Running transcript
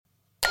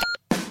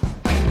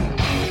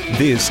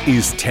This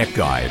is Tech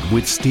Guide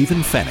with Stephen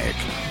Fennick,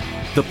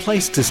 the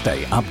place to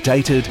stay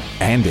updated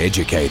and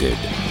educated.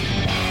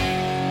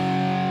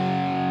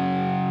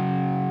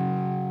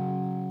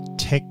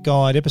 Tech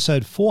Guide,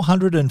 episode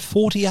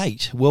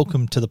 448.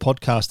 Welcome to the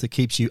podcast that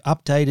keeps you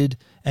updated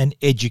and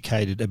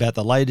educated about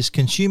the latest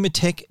consumer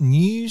tech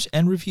news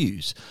and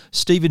reviews.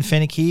 Stephen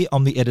Fennick here.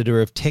 I'm the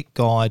editor of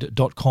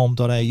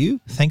techguide.com.au.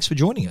 Thanks for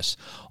joining us.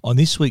 On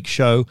this week's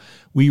show,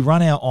 we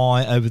run our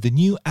eye over the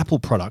new Apple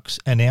products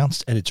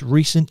announced at its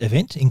recent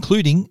event,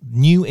 including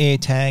new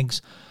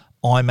Airtags,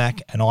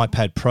 iMac and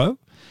iPad Pro.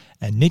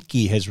 And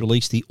Netgear has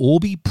released the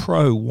Orbi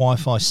Pro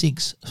Wi-Fi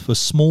 6 for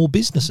small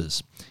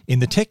businesses. In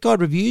the Tech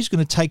Guide reviews,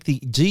 going to take the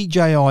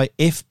DJI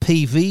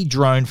FPV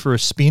drone for a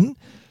spin.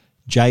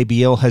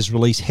 JBL has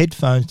released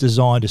headphones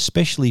designed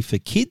especially for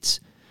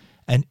kids.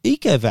 And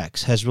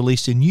Ecovacs has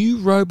released a new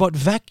robot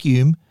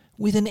vacuum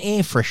with an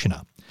air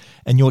freshener.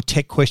 And your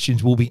tech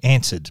questions will be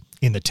answered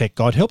in the Tech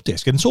Guide Help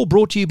Desk. And it's all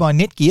brought to you by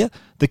Netgear,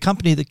 the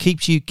company that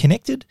keeps you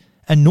connected,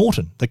 and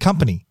Norton, the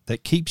company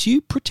that keeps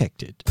you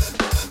protected.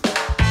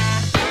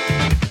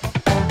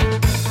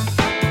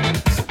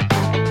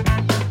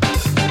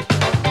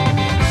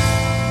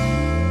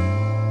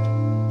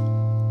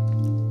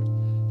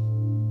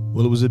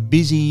 Well, it was a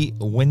busy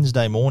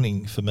Wednesday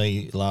morning for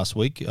me last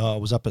week. I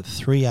was up at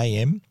 3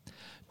 a.m.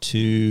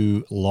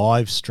 to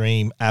live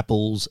stream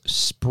Apple's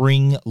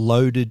Spring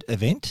Loaded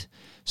event.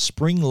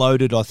 Spring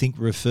Loaded, I think,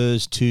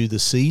 refers to the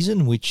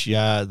season which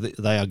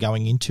they are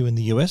going into in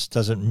the US.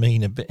 Doesn't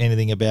mean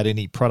anything about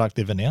any product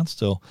they've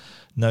announced or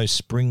no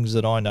springs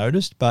that I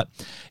noticed. But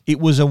it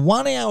was a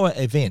 1-hour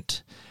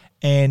event,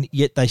 and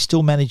yet they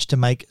still managed to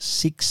make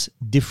 6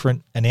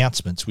 different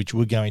announcements, which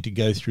we're going to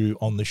go through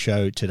on the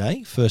show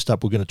today. First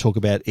up, we're going to talk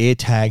about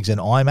Airtags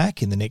and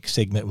iMac. In the next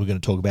segment, we're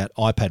going to talk about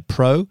iPad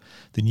Pro,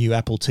 the new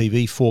Apple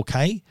TV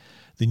 4K,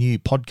 the new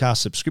podcast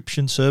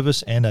subscription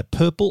service, and a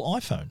purple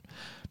iPhone.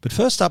 But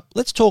first up,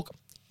 let's talk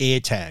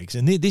Airtags.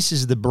 And this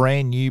is the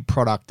brand new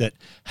product that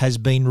has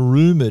been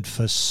rumoured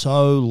for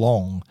so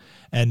long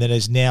and that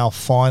has now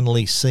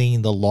finally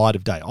seen the light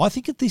of day. I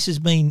think that this has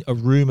been a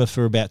rumour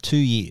for about 2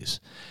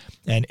 years.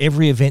 And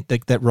every event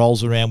that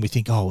rolls around, we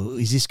think, oh,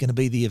 is this going to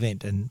be the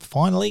event? And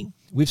finally,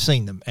 we've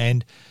seen them.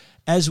 And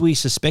as we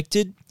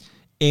suspected,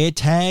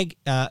 AirTag,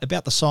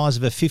 about the size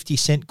of a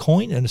 50-cent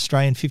coin, an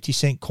Australian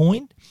 50-cent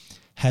coin,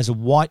 has a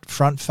white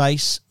front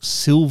face,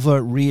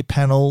 silver rear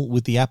panel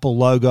with the Apple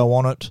logo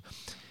on it.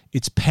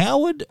 It's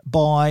powered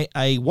by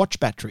a watch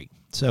battery.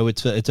 So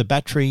it's a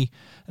battery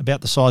about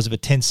the size of a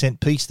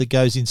 10-cent piece that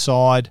goes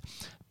inside,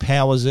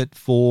 powers it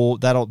for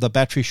that. The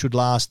battery should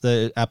last,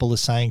 the Apple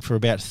is saying, for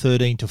about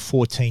 13 to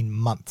 14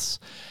 months.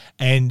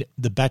 And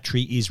the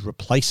battery is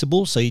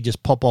replaceable, so you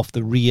just pop off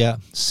the rear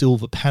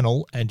silver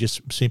panel and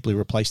just simply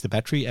replace the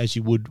battery as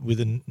you would with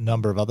a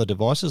number of other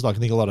devices. Like I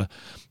think a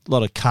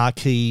lot of car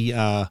key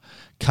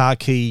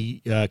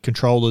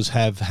controllers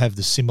have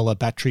the similar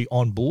battery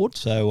on board,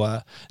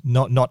 so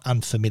not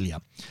unfamiliar.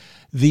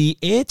 The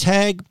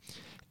AirTag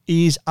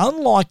is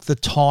unlike the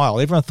Tile.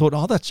 Everyone thought,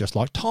 oh, that's just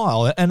like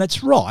Tile, and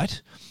it's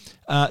right.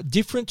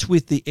 Difference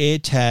with the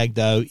AirTag,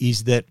 though,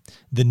 is that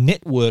the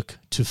network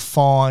to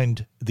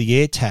find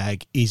the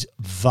AirTag is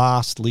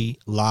vastly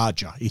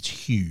larger. It's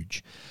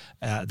huge.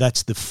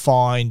 That's the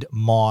Find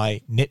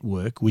My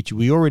network, which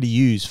we already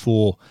use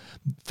for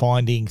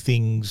finding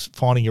things,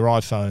 finding your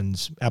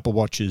iPhones, Apple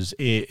Watches,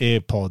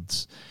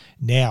 AirPods.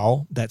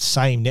 Now, that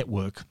same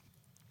network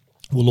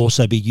will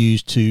also be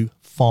used to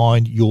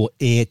find your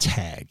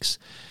AirTags.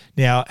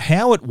 Now,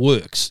 how it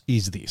works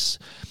is this.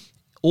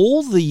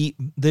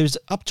 There's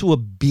up to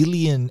 1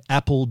 billion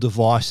Apple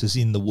devices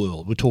in the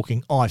world. We're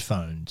talking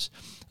iPhones,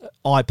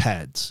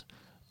 iPads,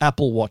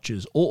 Apple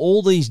Watches,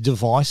 all these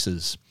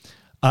devices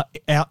are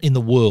out in the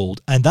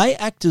world, and they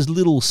act as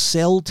little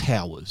cell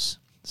towers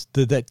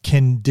that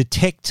can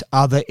detect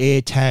other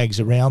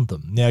AirTags around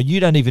them. Now,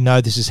 you don't even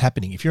know this is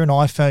happening. If you're an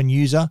iPhone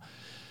user,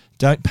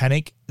 don't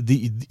panic.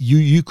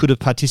 You could have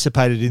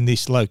participated in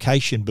this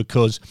location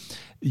because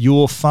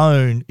your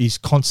phone is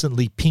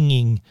constantly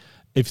pinging.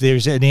 If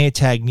there's an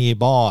AirTag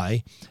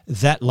nearby,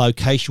 that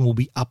location will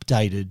be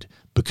updated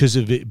because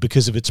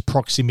of its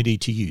proximity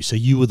to you. So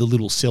you were the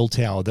little cell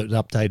tower that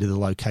updated the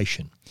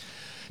location.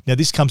 Now,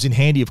 this comes in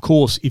handy, of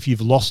course, if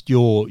you've lost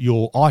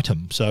your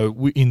item.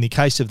 So in the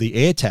case of the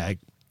AirTag,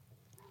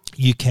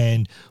 you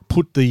can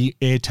put the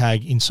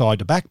AirTag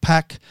inside a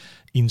backpack,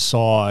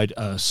 inside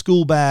a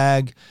school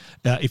bag.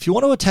 If you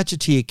want to attach it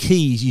to your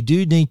keys, you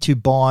do need to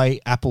buy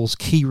Apple's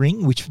key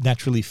ring, which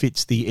naturally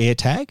fits the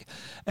AirTag.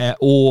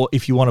 Or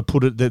if you want to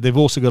put it, they've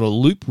also got a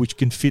loop which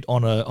can fit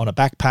on a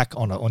backpack,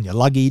 on your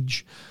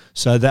luggage.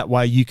 So that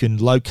way you can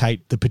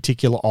locate the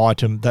particular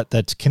item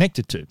that's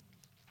connected to.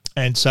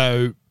 And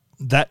so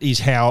that is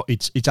how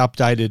it's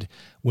updated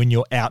when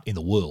you're out in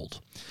the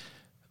world.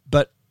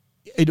 But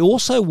it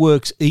also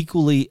works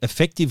equally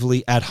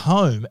effectively at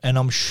home, and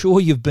I'm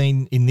sure you've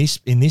been in this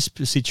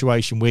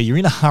situation where you're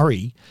in a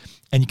hurry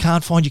and you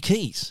can't find your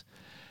keys.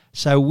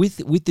 So with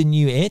the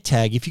new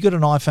AirTag, if you've got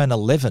an iPhone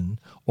 11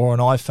 or an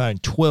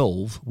iPhone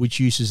 12, which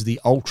uses the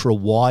ultra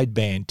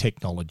wideband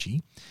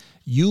technology,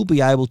 you'll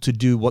be able to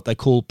do what they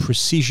call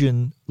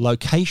precision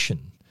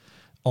location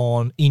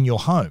in your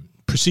home.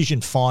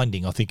 Precision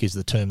finding, I think, is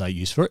the term they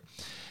use for it,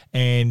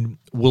 and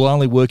will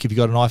only work if you've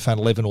got an iPhone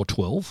 11 or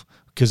 12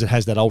 because it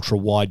has that ultra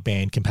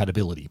wideband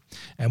compatibility.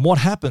 And what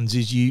happens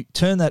is you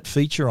turn that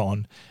feature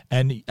on,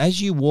 and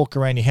as you walk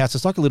around your house,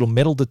 it's like a little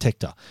metal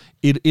detector.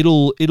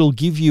 It'll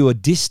give you a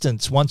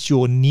distance once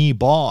you're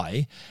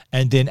nearby,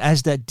 and then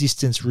as that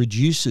distance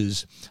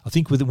reduces, I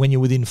think when you're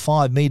within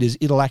 5 meters,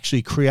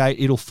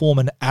 it'll form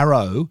an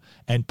arrow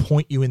and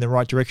point you in the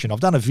right direction. I've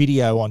done a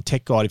video on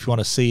Tech Guide if you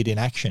want to see it in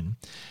action.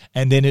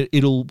 And then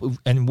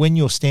and when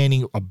you're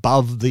standing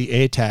above the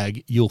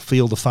AirTag, you'll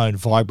feel the phone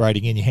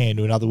vibrating in your hand.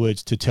 In other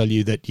words, to tell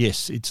you that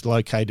yes, it's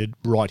located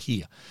right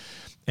here.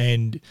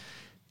 And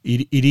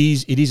it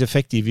is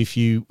effective if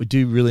you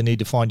do really need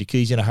to find your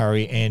keys in a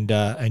hurry and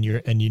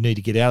you need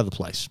to get out of the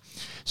place.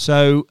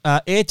 So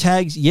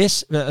AirTags,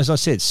 yes, as I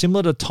said,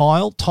 similar to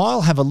Tile.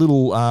 Tile have a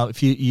little.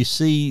 If you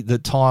see the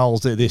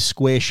tiles, they're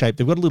square shaped.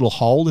 They've got a little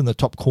hole in the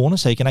top corner,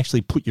 so you can actually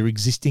put your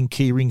existing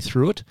keyring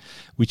through it.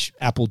 Which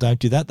Apple don't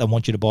do that. They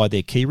want you to buy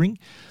their keyring.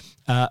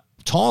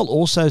 Tile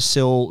also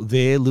sell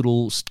their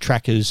little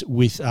trackers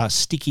with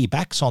sticky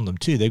backs on them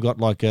too. They've got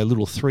like a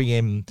little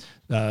 3M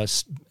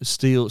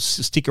steel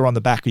sticker on the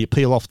back where you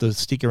peel off the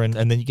sticker and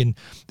then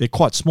they're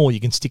quite small.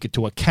 You can stick it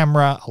to a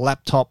camera, a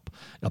laptop,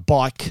 a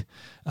bike,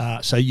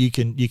 so you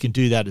can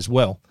do that as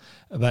well.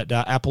 But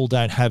Apple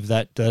don't have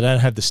that. They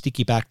don't have the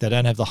sticky back. They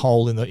don't have the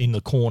hole in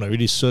the corner.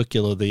 It is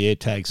circular, the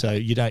AirTag, so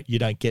you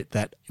don't get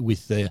that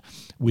with the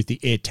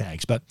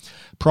AirTags. But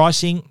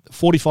pricing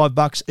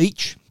 $45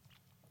 each,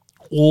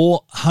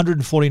 or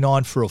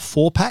 $149 for a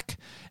 4-pack.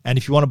 And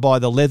if you want to buy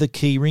the leather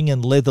keyring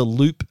and leather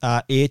loop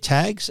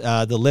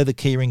AirTags, the leather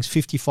keyring's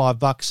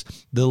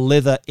 $55. The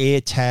leather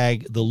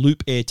AirTag, the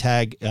loop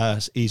AirTag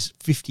is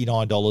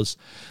 $59.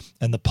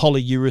 And the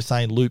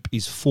polyurethane loop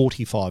is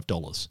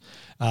 $45.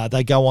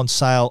 They go on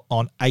sale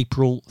on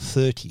April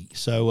 30.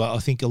 So I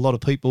think a lot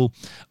of people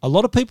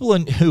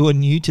who are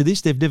new to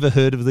this, they've never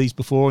heard of these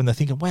before, and they're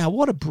thinking, "Wow,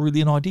 what a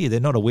brilliant idea!" They're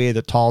not aware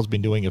that Tile's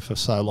been doing it for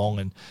so long,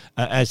 and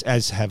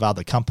as have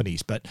other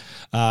companies. But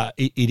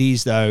it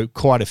is though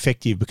quite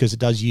effective because it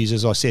does use,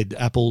 as I said,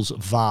 Apple's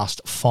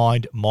vast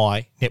Find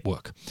My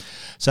network.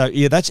 So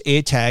yeah, that's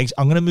AirTags.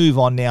 I'm going to move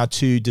on now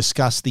to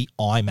discuss the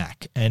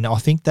iMac, and I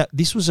think that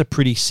this was a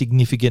pretty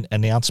significant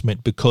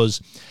announcement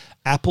because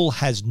Apple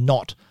has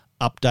not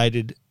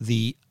updated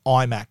the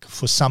iMac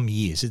for some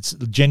years. It's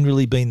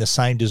generally been the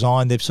same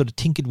design. They've sort of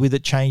tinkered with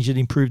it, changed it,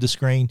 improved the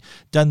screen,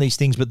 done these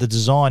things, but the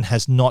design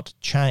has not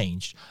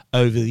changed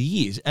over the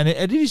years. And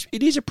it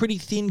is a pretty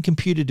thin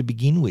computer to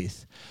begin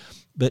with.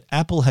 But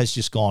Apple has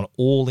just gone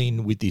all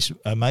in with this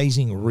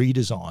amazing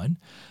redesign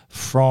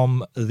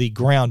from the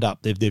ground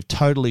up. They've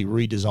totally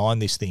redesigned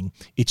this thing.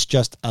 It's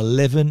just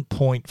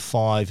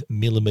 11.5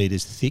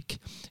 millimeters thick.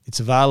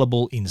 It's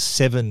available in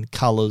 7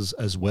 colors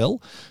as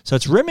well. So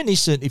it's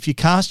reminiscent, if you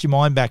cast your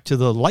mind back to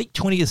the late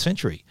 20th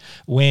century,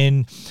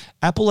 when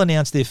Apple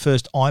announced their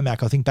first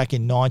iMac, I think back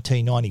in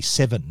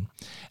 1997.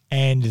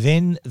 And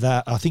then,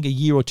 I think a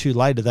year or two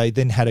later, they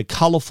then had a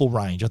colourful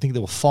range. I think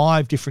there were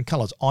 5 different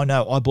colours. I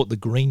know, I bought the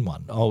green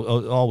one. I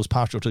was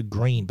partial to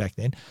green back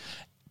then.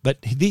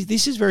 But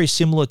this is very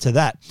similar to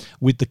that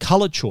with the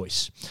colour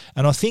choice.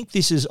 And I think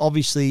this is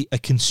obviously a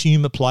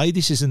consumer play.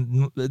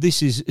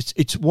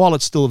 It's while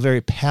it's still a very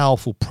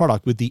powerful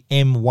product with the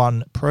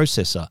M1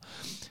 processor,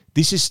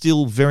 this is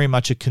still very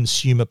much a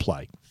consumer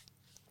play.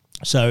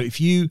 So if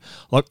you,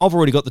 like, I've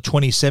already got the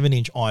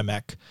 27-inch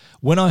iMac.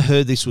 When I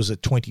heard this was a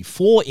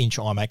 24-inch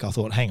iMac, I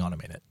thought, hang on a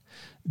minute.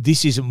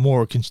 This is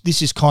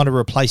kind of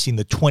replacing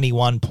the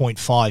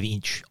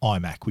 21.5-inch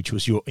iMac, which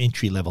was your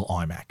entry-level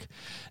iMac.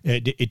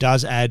 It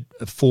does add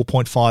a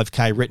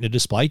 4.5K Retina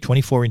display,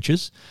 24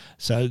 inches.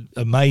 So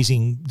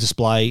amazing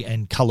display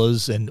and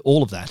colors and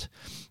all of that.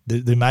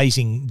 The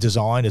amazing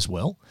design as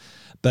well.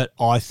 But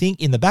I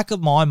think in the back of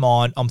my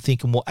mind, I'm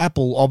thinking, well,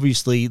 Apple,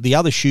 obviously, the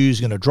other shoe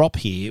is going to drop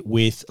here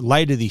with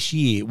later this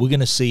year, we're going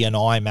to see an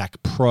iMac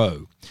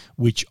Pro,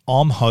 which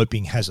I'm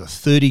hoping has a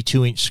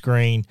 32-inch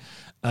screen,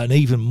 an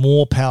even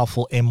more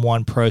powerful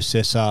M1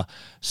 processor,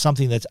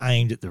 something that's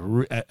aimed at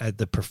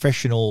the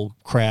professional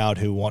crowd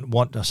who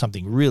want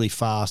something really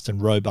fast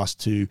and robust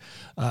to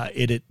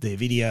edit their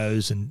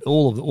videos and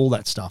all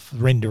that stuff,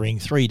 rendering,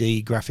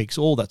 3D graphics,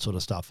 all that sort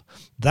of stuff.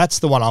 That's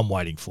the one I'm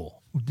waiting for.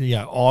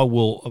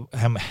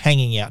 I'm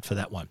hanging out for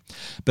that one.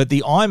 But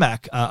the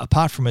iMac,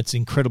 apart from its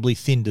incredibly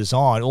thin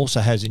design, also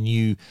has a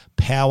new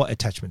power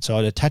attachment. So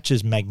it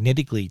attaches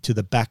magnetically to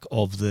the back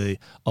of the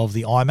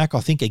iMac,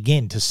 I think,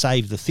 again, to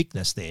save the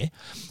thickness there.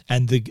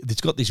 And it's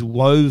got this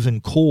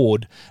woven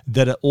cord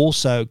that it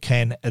also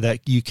that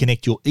you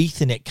connect your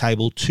Ethernet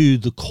cable to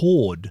the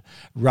cord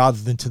rather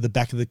than to the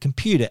back of the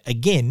computer,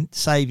 again,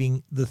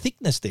 saving the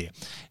thickness there.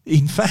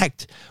 In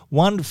fact,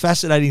 one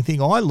fascinating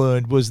thing I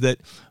learned was that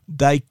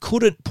they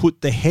couldn't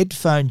put the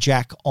headphone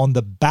jack on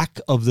the back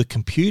of the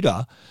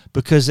computer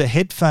because the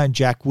headphone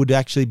jack would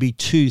actually be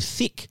too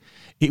thick.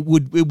 It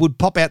would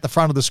pop out the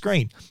front of the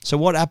screen. So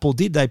what Apple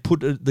did, they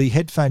put the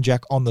headphone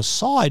jack on the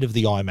side of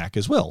the iMac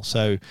as well.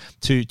 So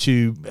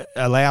to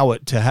allow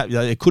it to have,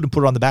 they couldn't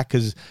put it on the back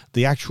because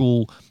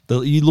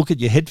you look at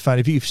your headphone,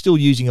 if you're still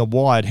using a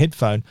wired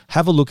headphone,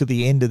 have a look at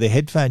the end of the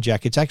headphone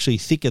jack. It's actually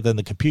thicker than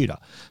the computer.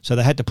 So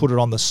they had to put it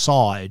on the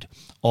side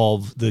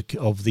of the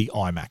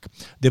iMac.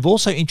 They've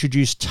also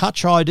introduced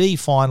Touch ID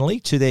finally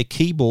to their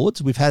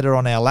keyboards. We've had it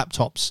on our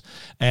laptops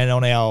and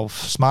on our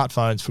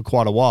smartphones for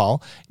quite a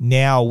while.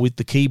 Now with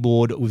the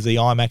keyboard with the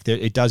iMac,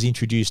 it does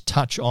introduce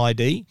Touch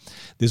ID.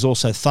 There's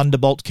also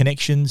Thunderbolt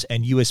connections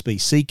and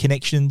USB-C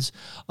connections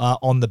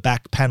on the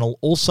back panel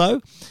also.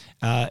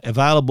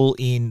 Available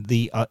in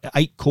the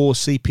 8-core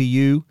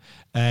CPU,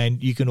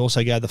 and you can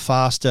also go the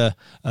faster.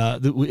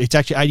 It's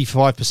actually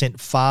 85%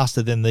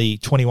 faster than the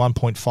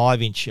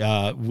 21.5-inch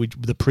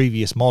with the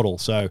previous model.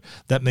 So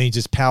that means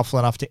it's powerful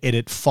enough to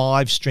edit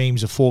 5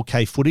 streams of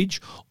 4K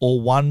footage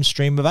or 1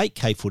 stream of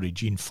 8K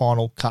footage in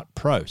Final Cut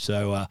Pro.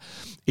 So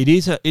it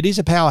is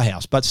a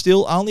powerhouse, but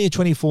still only a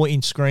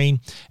 24-inch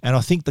screen, and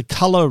I think the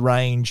color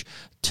range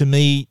to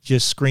me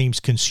just screams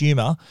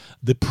consumer.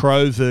 The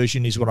Pro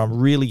version is what I'm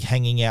really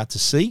hanging out to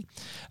see.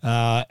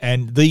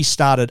 And these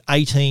start at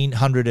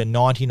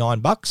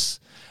 $1,899.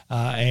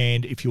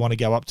 And if you want to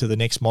go up to the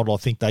next model, I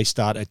think they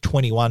start at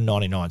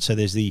 $2,199. So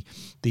there's the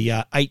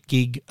 8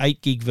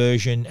 gig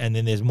version, and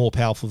then there's a more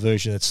powerful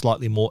version that's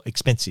slightly more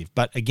expensive.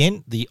 But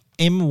again, the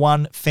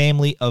M1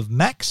 family of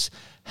Macs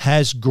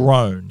has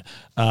grown.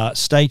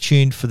 Stay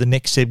tuned for the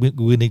next segment.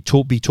 We're going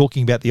to be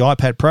talking about the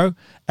iPad Pro,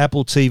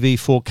 Apple TV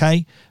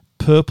 4K,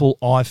 Purple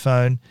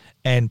iPhone,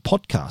 and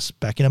podcasts.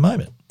 Back in a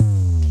moment.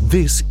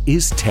 This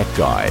is Tech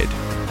Guide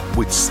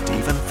with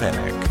Stephen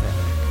Fenech.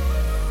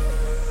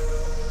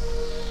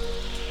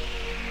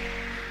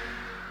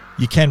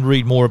 You can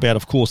read more about,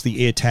 of course,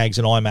 the Airtags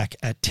and iMac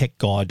at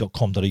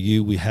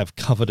techguide.com.au. We have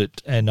covered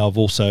it, and I've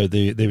also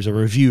there's a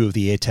review of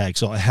the Airtags.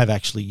 So I have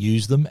actually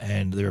used them,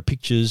 and there are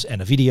pictures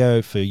and a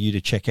video for you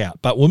to check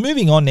out. But we're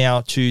moving on now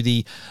to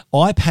the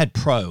iPad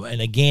Pro,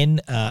 and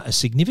again, a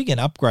significant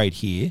upgrade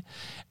here.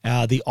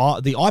 The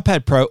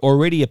iPad Pro,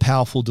 already a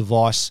powerful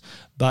device,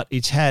 but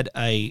it's had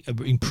a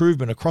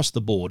improvement across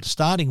the board,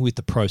 starting with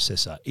the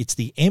processor. It's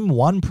the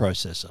M1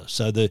 processor,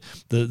 so the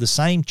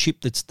same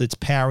chip that's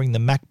powering the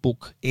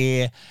MacBook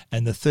Air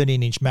and the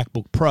 13-inch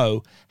MacBook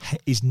Pro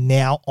is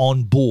now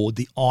on board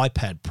the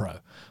iPad Pro.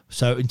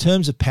 So in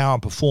terms of power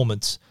and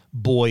performance,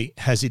 boy,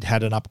 has it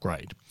had an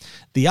upgrade.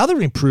 The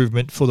other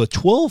improvement for the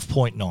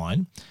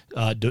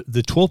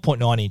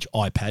 12.9-inch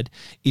iPad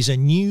is a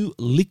new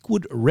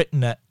Liquid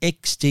Retina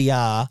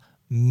XDR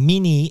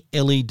mini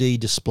LED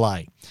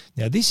display.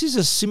 Now, this is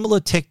a similar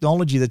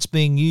technology that's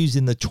being used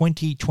in the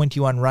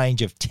 2021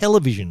 range of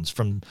televisions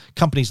from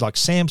companies like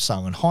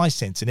Samsung and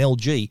Hisense and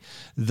LG.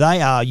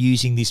 They are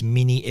using this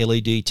mini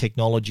LED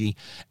technology,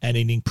 and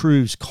it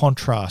improves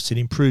contrast, it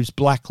improves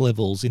black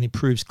levels, it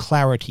improves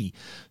clarity.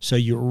 So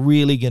you're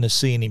really going to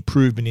see an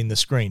improvement in the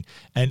screen,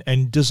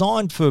 and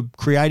designed for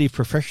creative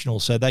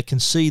professionals so they can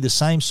see the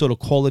same sort of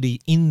quality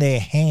in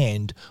their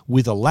hand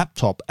with a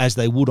laptop as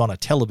they would on a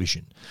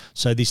television.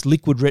 So this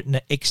Liquid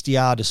Retina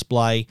XDR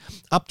display,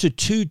 up to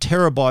 2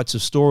 terabytes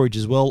of storage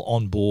as well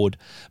on board,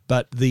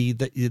 but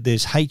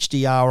there's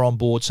HDR on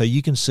board, so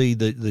you can see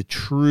the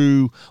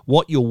true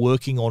what you're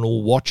working on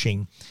or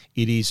watching.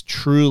 It is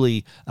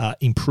truly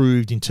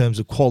improved in terms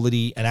of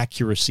quality and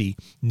accuracy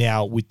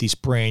now with this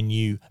brand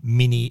new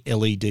mini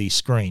LED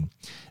screen.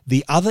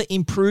 The other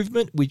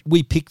improvement,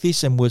 we picked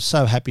this and we're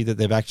so happy that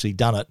they've actually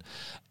done it.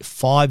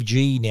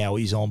 5G now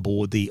is on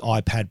board the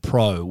iPad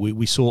Pro.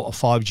 We saw a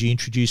 5G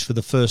introduced for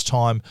the first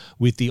time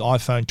with the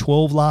iPhone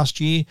 12 last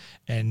year,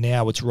 and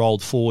now it's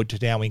rolled forward to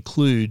now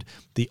include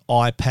the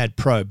iPad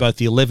Pro. Both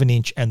the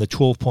 11-inch and the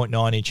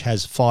 12.9-inch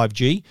has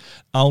 5G.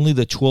 Only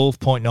the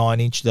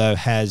 12.9-inch, though,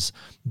 has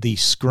the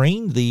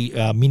screen, the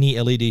mini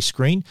LED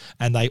screen,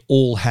 and they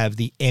all have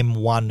the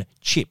M1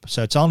 chip.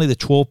 So it's only the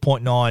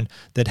 12.9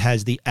 that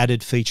has the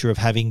added feature of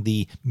having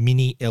the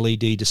mini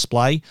LED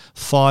display.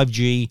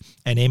 5G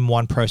and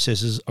M1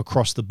 processors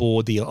across the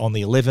board on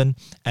the 11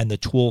 and the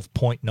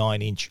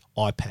 12.9-inch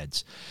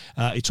iPads.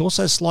 It's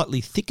also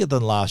slightly thicker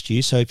than last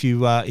year, so if you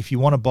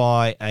want to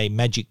buy a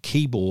Magic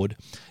Keyboard,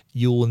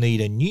 you'll need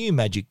a new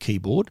Magic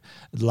Keyboard.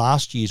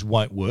 Last year's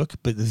won't work,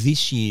 but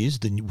this year's,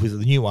 with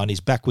the new one, is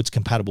backwards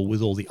compatible with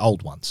all the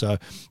old ones. So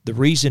the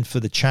reason for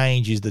the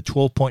change is the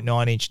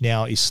 12.9-inch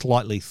now is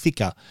slightly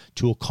thicker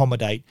to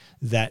accommodate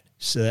that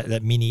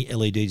mini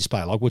LED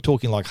display. Like we're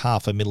talking like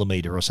 0.5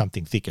 millimeter or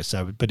something thicker.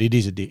 So, but it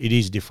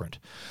is different.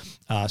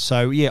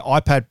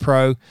 iPad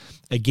Pro,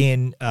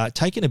 again,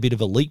 taking a bit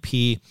of a leap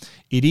here.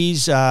 It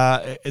is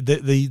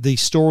the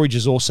storage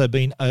has also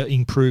been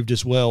improved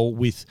as well.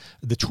 With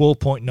the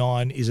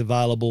 12.9 is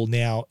available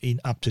now in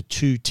up to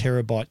 2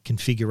 terabyte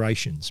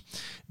configurations.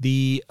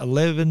 The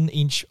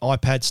 11-inch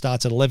iPad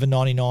starts at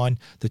 $11.99.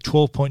 The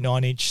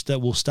 12.9-inch that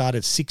will start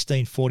at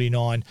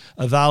 $16.49.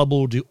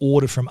 Available to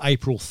order from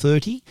April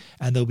 30,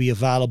 and they'll be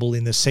available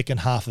in the second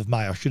half of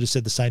May. I should have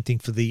said the same thing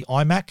for the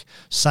iMac.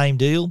 Same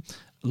deal.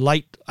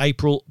 Late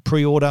April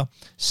pre-order,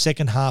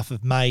 second half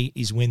of May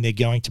is when they're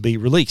going to be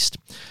released.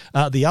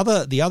 The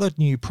other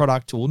new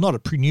product, or not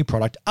a new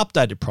product,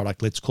 updated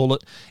product, let's call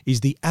it,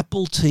 is the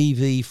Apple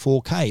TV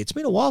 4K. It's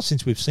been a while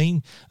since we've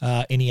seen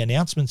any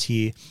announcements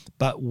here,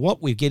 but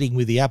what we're getting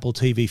with the Apple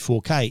TV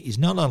 4K is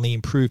not only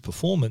improved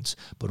performance,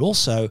 but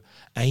also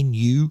a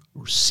new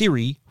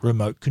Siri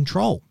remote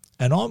control.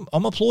 And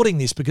I'm applauding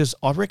this because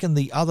I reckon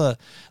the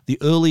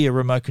earlier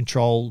remote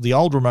control, the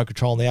old remote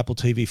control on the Apple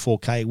TV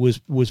 4K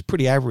was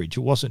pretty average.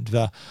 It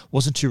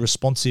wasn't too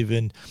responsive,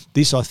 and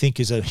this I think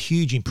is a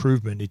huge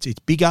improvement. It's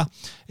bigger.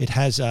 It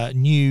has a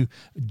new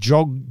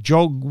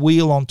jog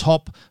wheel on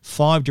top,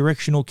 5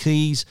 directional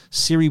keys,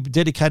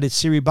 dedicated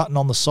Siri button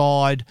on the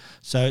side.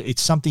 So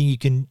it's something you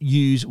can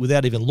use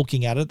without even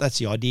looking at it. That's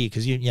the idea,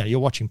 because you're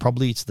watching,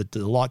 probably it's the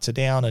lights are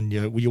down and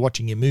you're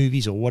watching your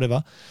movies or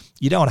whatever.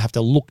 You don't want to have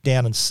to look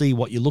down and see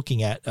what you're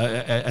looking at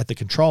the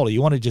controller.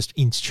 You want to just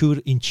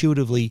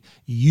intuitively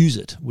use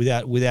it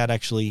without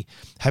actually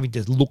having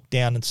to look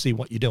down and see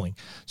what you're doing.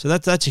 So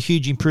that's a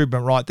huge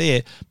improvement right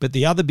there. But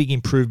the other big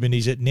improvement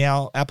is that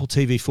now Apple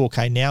TV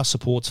 4K now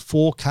supports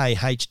 4K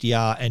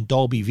HDR and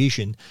Dolby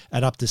Vision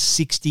at up to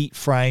 60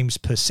 frames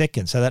per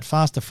second. So that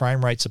faster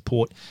frame rate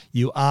support,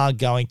 you are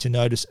going to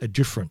notice a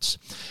difference.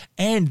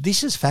 And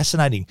this is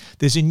fascinating.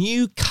 There's a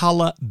new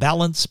color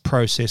balance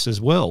process as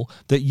well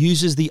that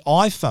uses the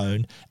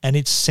iPhone and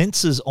its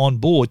sensors on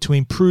board to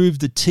improve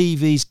the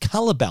TV's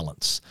color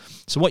balance.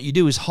 So what you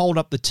do is hold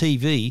up the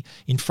TV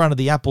in front of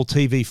the Apple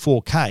TV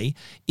 4K.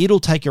 It'll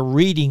take a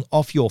reading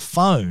off your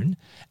phone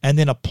and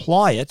then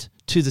apply it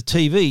to the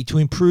TV to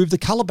improve the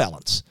color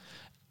balance.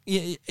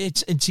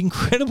 It's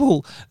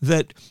incredible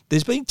that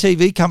there's been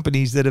TV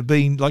companies that have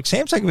been, like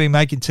Samsung have been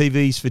making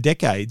TVs for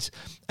decades,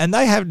 and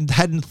they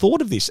hadn't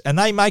thought of this, and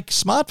they make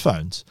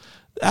smartphones.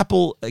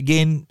 Apple,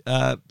 again,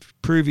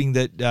 proving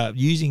that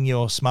using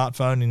your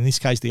smartphone, in this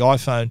case the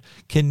iPhone,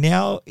 can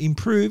now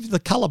improve the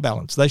color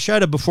balance. They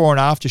showed a before and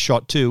after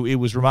shot too. It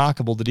was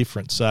remarkable, the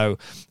difference. So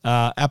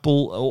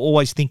Apple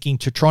always thinking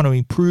to try to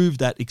improve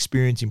that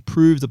experience,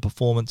 improve the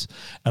performance,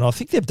 and I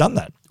think they've done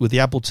that with the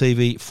Apple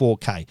TV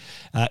 4K.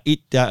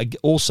 It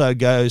also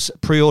goes,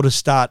 pre-orders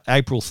start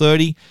April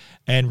 30,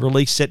 and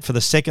release set for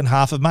the second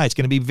half of May. It's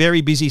going to be very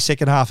busy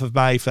second half of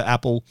May for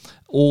Apple,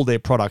 all their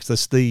products.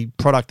 The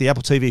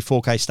Apple TV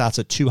 4K starts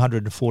at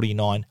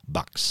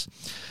 $249.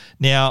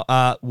 Now,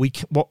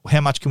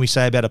 how much can we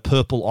say about a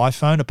purple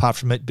iPhone apart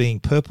from it being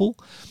purple?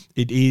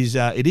 It is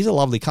a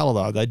lovely color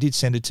though. They did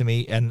send it to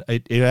me, and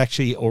it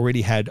actually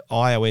already had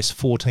iOS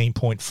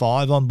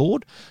 14.5 on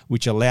board,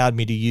 which allowed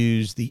me to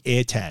use the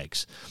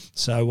Airtags.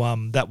 So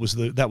that was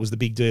the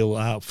big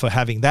deal for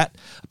having that.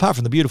 Apart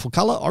from the beautiful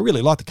color, I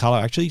really like the color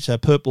actually. So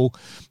purple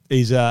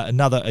is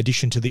another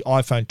addition to the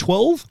iPhone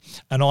 12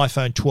 and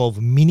iPhone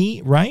 12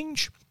 mini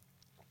range.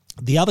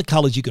 The other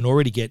colors you can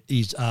already get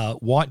is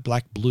white,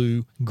 black,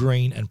 blue,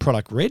 green, and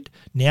product red.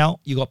 Now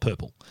you got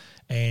purple.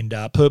 And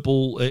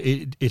purple,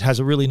 it has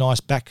a really nice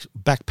back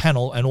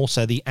panel, and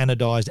also the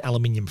anodized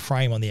aluminium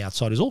frame on the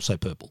outside is also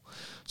purple.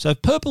 So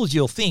if purple is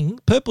your thing,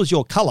 purple is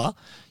your color,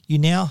 you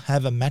now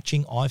have a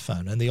matching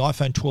iPhone. And the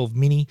iPhone 12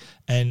 mini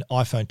and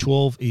iPhone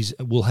 12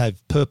 will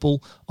have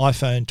purple.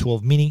 iPhone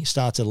 12 mini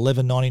starts at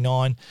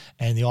 $11.99,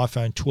 and the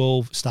iPhone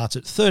 12 starts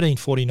at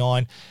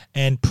 $13.49.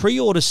 And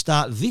pre-orders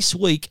start this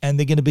week, and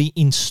they're going to be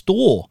in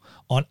store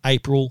on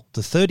April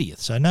the 30th.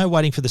 So no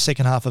waiting for the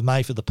second half of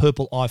May for the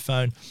purple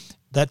iPhone.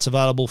 That's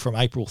available from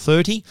April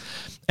 30.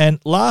 And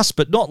last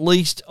but not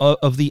least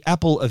of the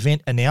Apple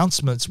event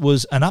announcements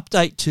was an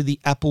update to the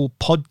Apple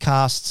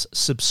Podcasts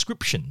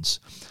subscriptions.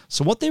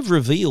 So what they've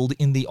revealed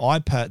in the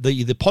iPad,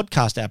 the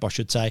podcast app, I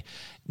should say,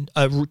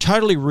 a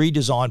totally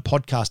redesigned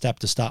podcast app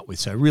to start with.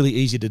 So really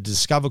easy to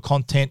discover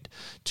content,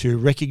 to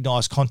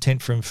recognize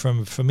content from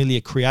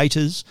familiar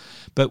creators.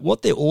 But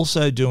what they're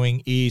also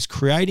doing is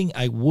creating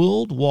a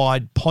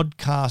worldwide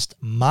podcast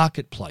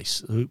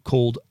marketplace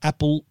called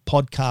Apple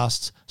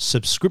Podcasts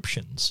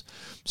Subscriptions.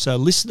 So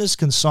listeners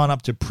can sign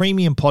up to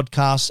premium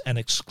podcasts and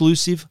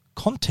exclusive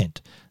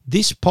content.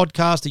 This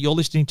podcast that you're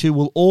listening to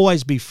will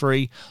always be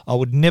free. I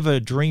would never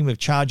dream of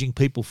charging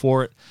people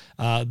for it.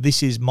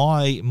 This is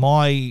my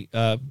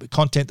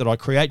content that I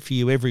create for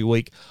you every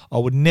week. I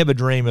would never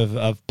dream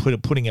of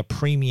putting a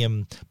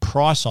premium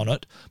price on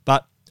it,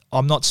 but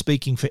I'm not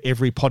speaking for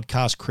every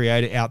podcast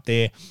creator out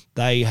there.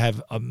 They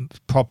have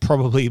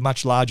probably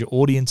much larger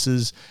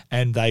audiences,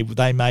 and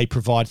they may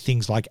provide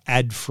things like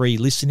ad-free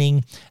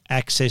listening,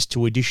 access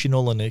to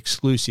additional and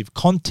exclusive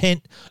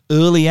content,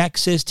 early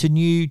access to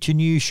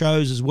new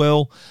shows as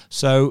well.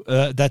 So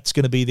that's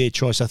going to be their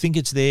choice. I think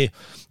it's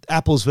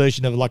Apple's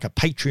version of like a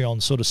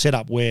Patreon sort of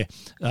setup where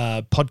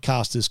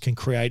podcasters can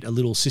create a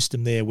little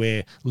system there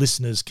where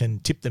listeners can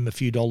tip them a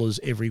few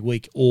dollars every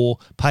week or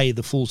pay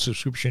the full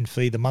subscription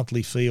fee, the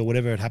monthly fee, or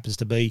whatever it happens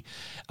to be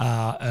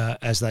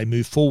as they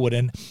move forward.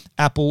 And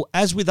Apple,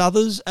 as with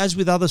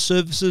other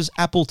services,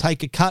 Apple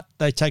take a cut.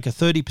 They take a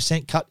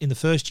 30% cut in the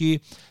first year,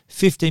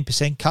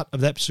 15% cut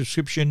of that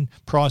subscription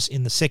price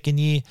in the second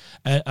year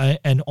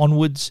and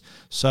onwards.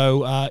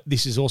 So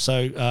this is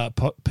also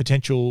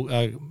potential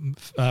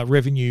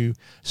revenue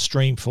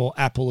stream for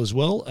Apple as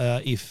well.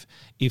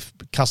 If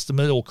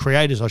customers or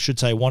creators, I should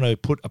say, want to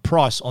put a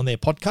price on their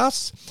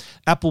podcasts,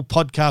 Apple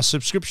Podcast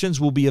subscriptions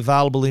will be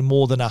available in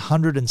more than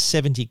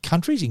 170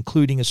 countries,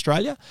 including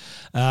Australia,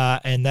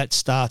 and that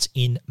starts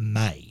in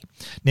May.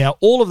 Now,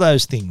 all of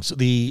those things,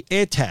 the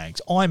Airtags,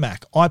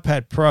 iMac,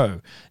 iPad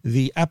Pro,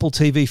 the Apple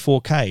TV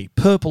 4K,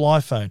 Purple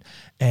iPhone,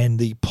 and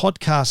the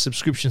podcast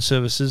subscription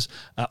services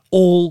are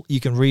all, you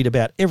can read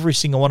about every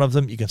single one of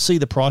them. You can see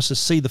the prices,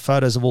 see the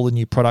photos of all the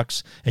new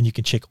products, and you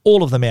can check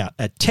all of them out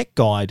at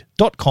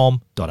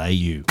techguide.com.au.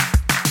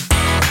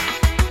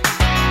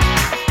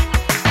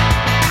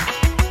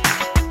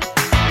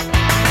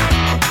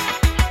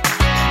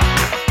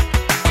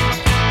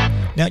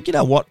 Now, you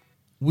know what?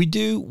 We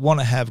do want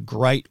to have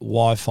great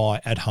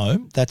Wi-Fi at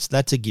home.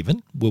 That's a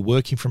given. We're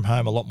working from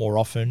home a lot more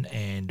often,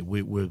 and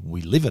we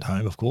live at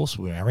home, of course.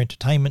 We're our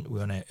entertainment. We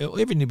want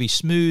everything to be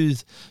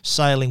smooth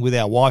sailing with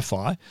our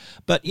Wi-Fi.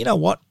 But you know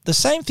what? The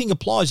same thing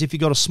applies if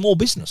you've got a small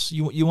business.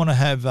 You want to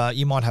have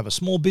you might have a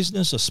small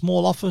business, a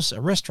small office,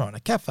 a restaurant, a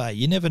cafe.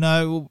 You never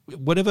know.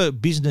 Whatever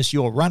business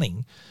you're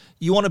running,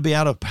 you want to be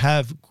able to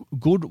have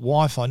good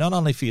Wi-Fi, not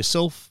only for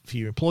yourself, for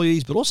your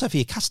employees, but also for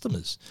your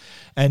customers.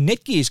 And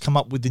Netgear's come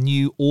up with the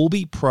new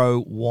Orbi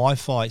Pro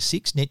Wi-Fi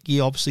 6.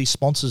 Netgear, obviously,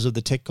 sponsors of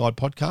the Tech Guide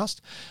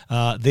podcast.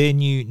 Their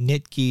new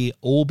Netgear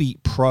Orbi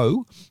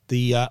Pro,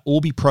 the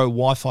Orbi Pro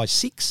Wi-Fi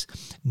 6,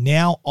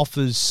 now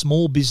offers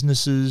small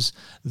businesses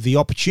the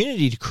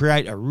opportunity to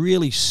create a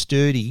really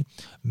sturdy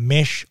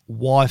mesh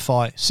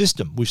Wi-Fi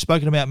system. We've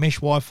spoken about mesh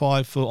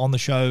Wi-Fi on the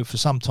show for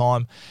some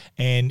time,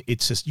 and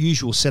it's a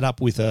usual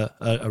setup with a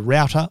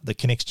router that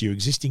connects to your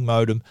existing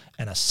modem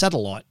and a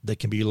satellite that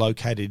can be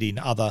located in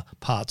other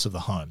parts of the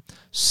home.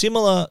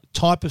 Similar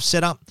type of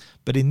setup,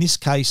 but in this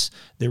case,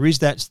 there is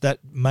that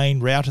main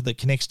router that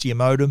connects to your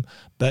modem,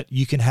 but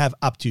you can have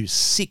up to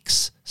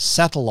 6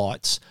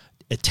 satellites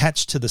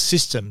attached to the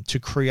system to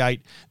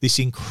create this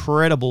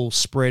incredible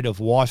spread of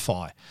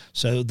Wi-Fi.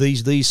 So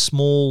these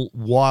small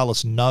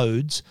wireless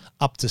nodes,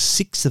 up to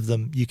 6 of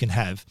them you can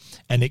have,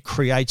 and it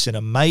creates an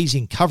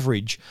amazing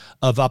coverage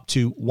of up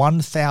to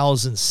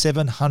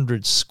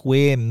 1,700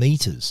 square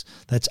meters.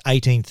 That's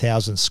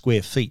 18,000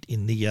 square feet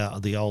in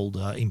the old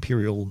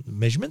imperial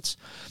measurements.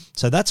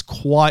 So that's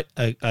quite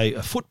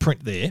a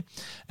footprint there.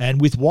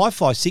 And with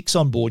Wi-Fi 6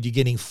 on board, you're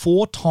getting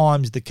 4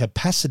 times the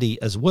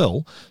capacity as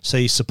well. So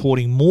you're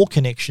supporting more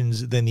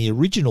connections than the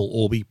original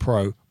Orbi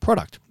Pro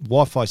product.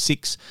 Wi-Fi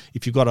 6,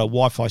 if you've got a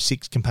Wi-Fi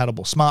 6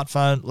 compatible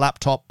smartphone,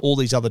 laptop, all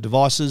these other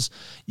devices,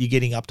 you're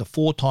getting up to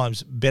 4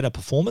 times better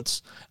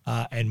performance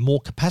and more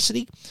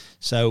capacity.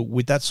 So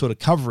with that sort of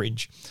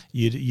coverage,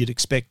 you'd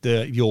expect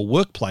your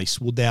workplace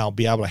will now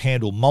be able to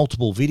handle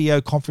multiple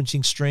video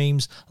conferencing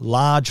streams,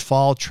 large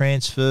file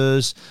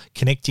transfers,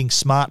 connecting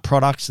smart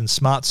products and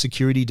smart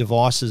security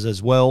devices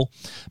as well.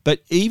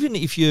 But even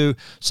if you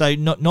say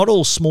not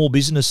all small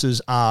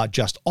businesses are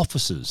just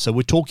offices. So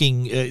we're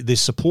talking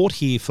there's support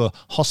here for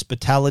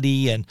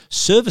hospitality and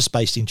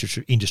service-based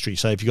industry.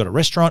 So if you've got a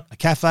restaurant, a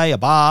cafe, a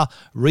bar,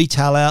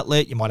 retail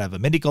outlet, you might have a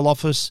medical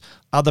office,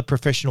 other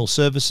professional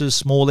services,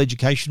 small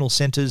educational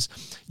centres,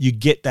 you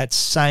get that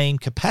same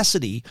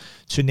capacity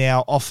to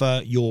now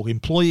offer your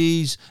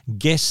employees,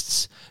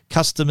 guests,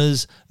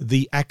 customers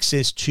the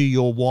access to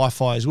your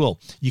Wi-Fi as well.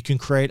 You can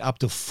create up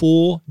to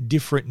 4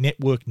 different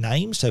network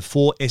names, so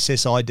 4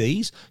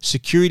 SSIDs.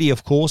 Security,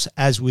 of course,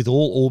 as with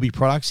all Orbi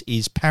products,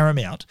 is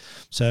paramount.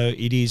 So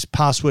it is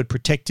password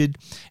protected,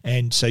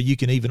 and so you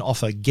can even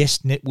offer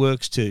guest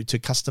networks to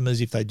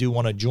customers if they do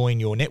want to join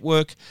your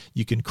network.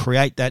 You can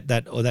create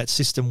that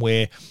system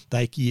where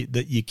that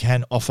you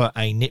can offer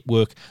a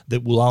network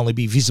that will only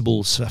be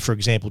visible, for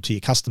example, to your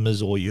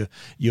customers or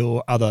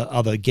your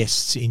other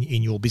guests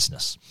in your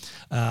business.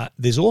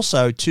 There's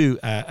also too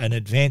an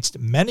advanced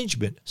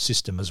management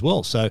system as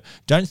well. So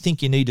don't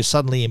think you need to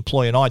suddenly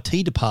employ an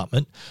IT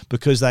department,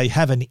 because they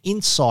have an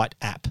Insight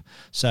app.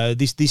 So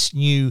this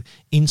new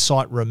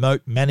Insight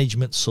remote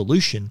management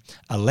solution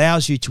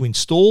allows you to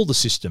install the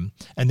system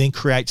and then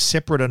create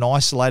separate and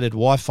isolated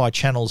Wi-Fi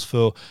channels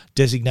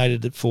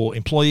designated for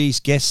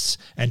employees, guests,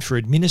 and for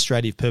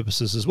administrative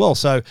purposes as well.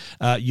 So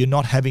you're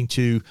not having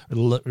to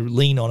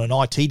lean on an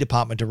IT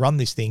department to run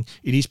this thing.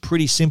 It is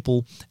pretty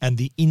simple, and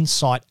the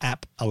Insight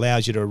app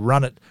allows you to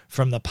run it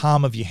from the palm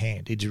palm of your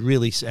hand. It's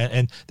really,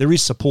 and there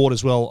is support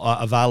as well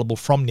available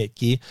from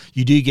Netgear.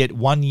 You do get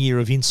 1 year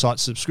of Insight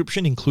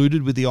subscription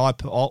included with the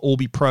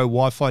Orbi Pro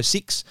Wi-Fi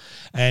 6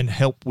 and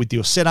help with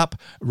your setup,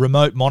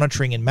 remote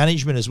monitoring and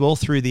management as well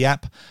through the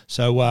app.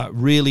 So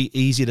really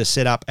easy to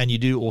set up, and you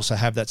do also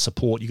have that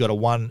support. You got a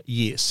 1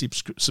 year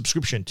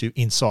subscription to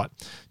Insight.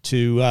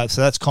 So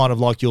that's kind of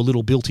like your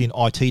little built-in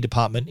IT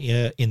department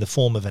in the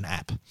form of an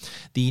app.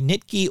 The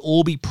Netgear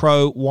Orbi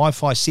Pro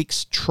Wi-Fi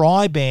 6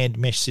 tri-band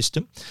mesh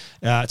system.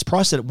 It's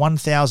priced at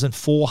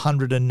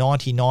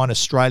 $1,499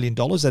 Australian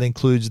dollars. That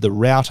includes the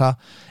router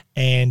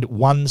and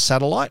one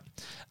satellite.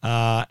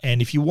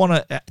 And if you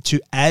want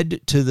to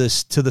add to the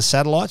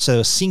satellite, so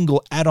a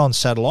single add-on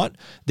satellite,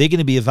 they're going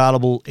to be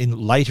available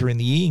later in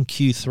the year in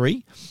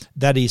Q3.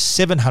 That is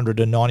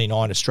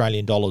 $799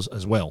 Australian dollars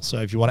as well. So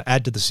if you want to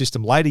add to the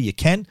system later, you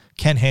can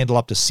handle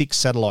up to 6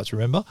 satellites.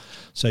 Remember,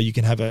 so you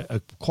can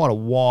have quite a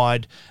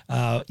wide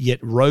yet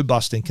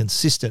robust and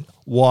consistent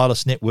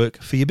wireless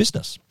network for your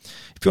business.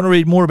 If you want to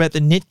read more about the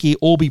Netgear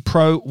Orbi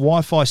Pro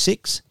Wi-Fi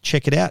 6,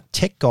 check it out,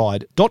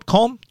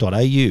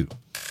 techguide.com.au.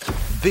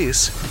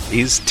 This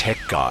is Tech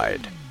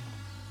Guide.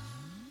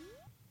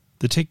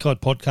 The Tech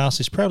Guide podcast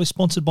is proudly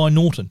sponsored by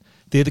Norton.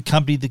 They're the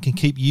company that can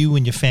keep you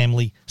and your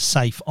family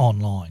safe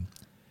online.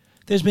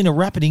 There's been a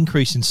rapid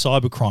increase in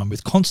cybercrime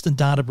with constant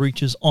data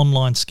breaches,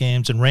 online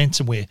scams and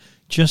ransomware,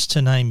 just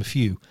to name a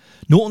few.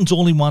 Norton's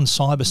all-in-one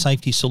cyber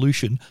safety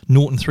solution,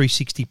 Norton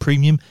 360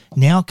 Premium,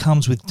 now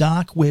comes with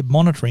dark web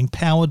monitoring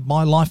powered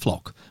by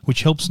LifeLock,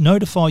 which helps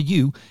notify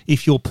you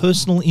if your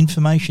personal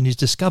information is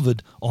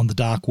discovered on the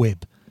dark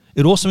web.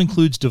 It also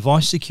includes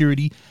device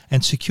security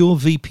and secure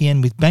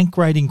VPN with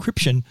bank-grade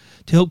encryption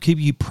to help keep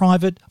you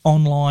private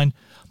online,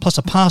 plus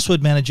a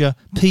password manager,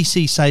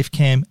 PC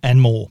SafeCam,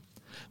 and more.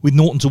 With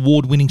Norton's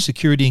award-winning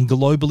security and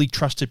globally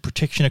trusted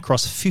protection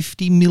across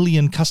 50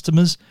 million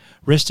customers,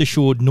 rest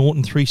assured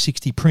Norton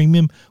 360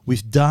 Premium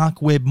with dark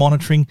web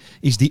monitoring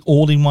is the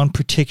all-in-one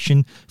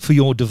protection for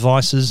your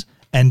devices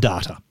and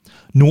data.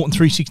 Norton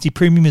 360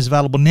 Premium is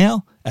available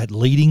now at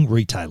leading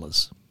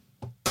retailers.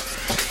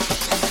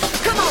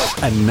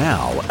 And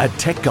now, a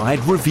Tech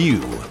Guide review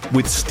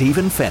with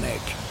Stephen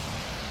Fenech.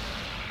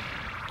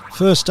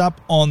 First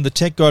up on the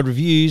Tech Guide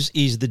reviews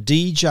is the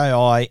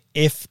DJI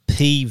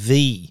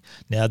FPV.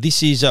 Now,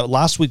 this is,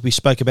 last week we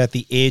spoke about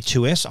the Air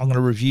 2S. I'm going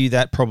to review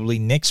that probably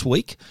next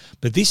week.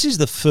 But this is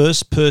the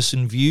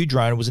first-person view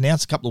drone. It was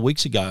announced a couple of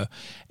weeks ago,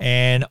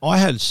 and I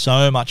had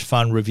so much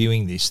fun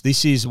reviewing this.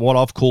 This is what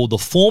I've called the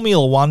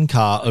Formula One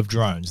car of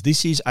drones.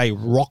 This is a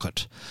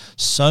rocket,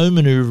 so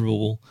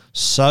maneuverable,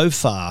 so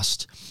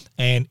fast,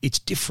 and it's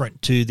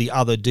different to the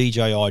other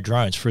DJI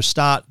drones. For a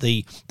start,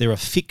 they're a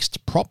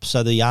fixed prop,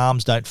 so the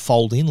arms don't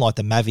fold in like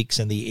the Mavics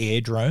and the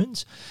Air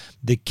drones.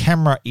 The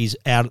camera is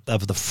out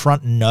of the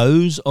front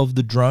nose of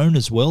the drone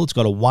as well. It's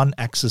got a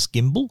one-axis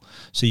gimbal,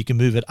 so you can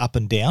move it up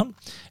and down.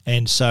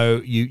 And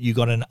so you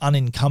got an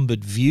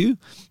unencumbered view.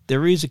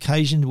 There is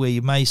occasions where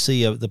you may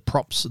see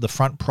the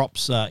front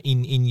props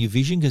in your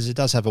vision, because it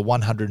does have a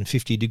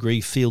 150-degree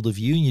field of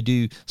view, and you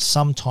do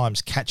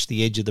sometimes catch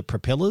the edge of the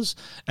propellers,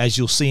 as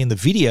you'll see in the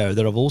video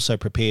that I've also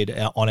prepared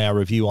on our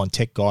review on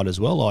Tech Guide as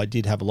well. I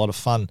did have a lot of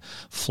fun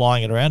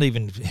flying it around,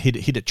 even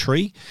hit a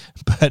tree,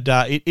 but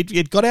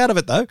it got out of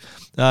it though.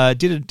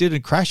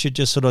 Didn't crash. It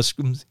just sort of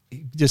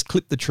just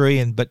clipped the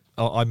tree, but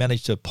I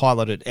managed to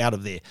pilot it out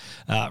of there.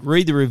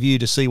 Read the review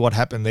to see what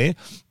happened there.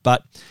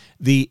 But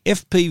the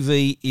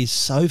FPV is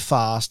so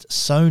fast,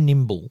 so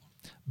nimble.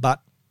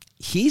 But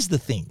here's the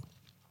thing.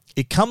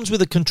 It comes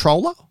with a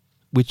controller,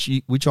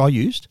 which I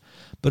used,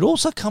 but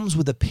also comes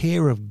with a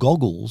pair of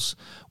goggles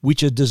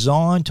which are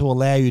designed to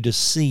allow you to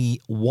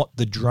see what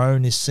the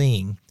drone is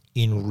seeing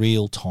in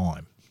real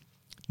time.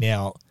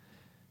 Now,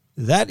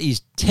 that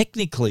is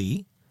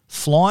technically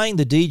flying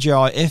the DJI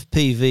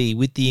FPV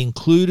with the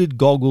included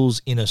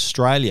goggles in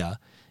Australia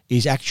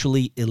is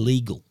actually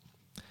illegal.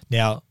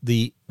 Now,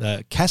 the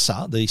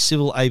CASA, the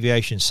Civil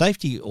Aviation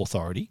Safety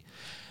Authority,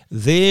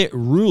 their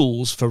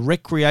rules for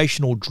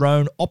recreational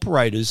drone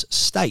operators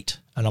state,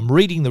 and I'm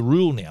reading the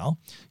rule now,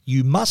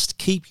 you must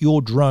keep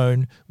your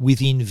drone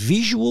within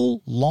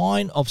visual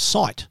line of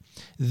sight.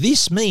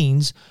 This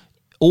means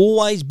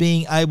always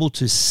being able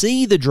to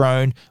see the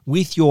drone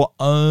with your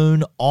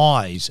own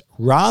eyes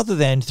rather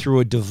than through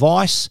a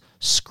device,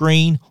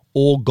 screen,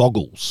 or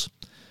goggles.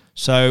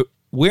 So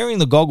wearing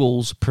the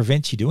goggles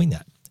prevents you doing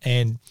that.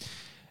 And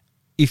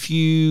if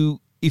you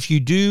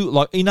do,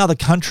 like in other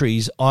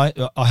countries, I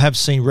have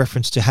seen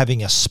reference to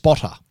having a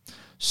spotter.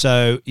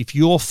 So if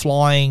you're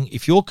flying,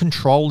 if you're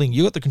controlling,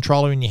 you got the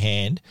controller in your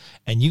hand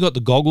and you got the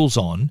goggles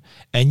on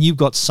and you've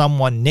got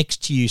someone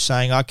next to you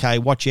saying, okay,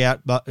 watch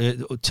out, but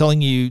telling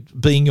you,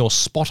 being your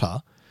spotter,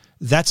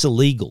 that's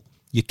illegal.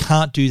 You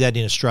can't do that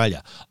in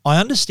Australia. I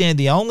understand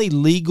the only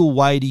legal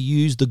way to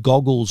use the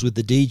goggles with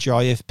the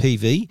DJI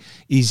FPV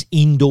is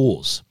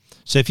indoors.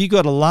 So if you've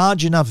got a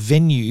large enough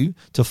venue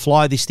to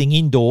fly this thing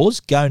indoors,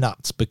 go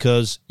nuts,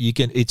 because you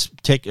can.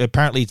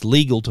 Apparently it's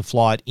legal to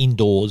fly it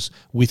indoors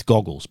with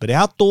goggles, but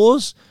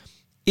outdoors,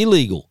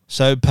 illegal.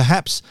 So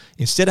perhaps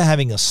instead of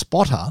having a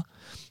spotter,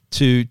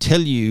 to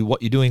tell you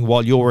what you're doing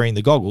while you're wearing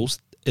the goggles.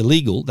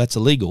 Illegal. That's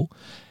illegal.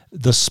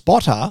 The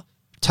spotter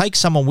takes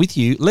someone with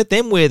you, let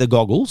them wear the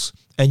goggles,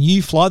 and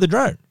you fly the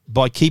drone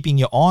by keeping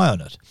your eye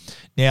on it.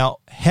 Now,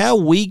 how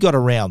we got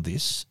around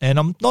this, and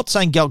I'm not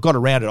saying got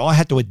around it, I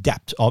had to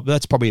adapt. Oh,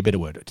 that's probably a better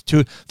word.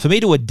 For me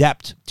to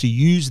adapt to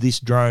use this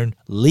drone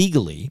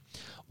legally,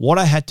 what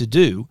I had to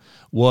do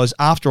was,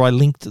 after I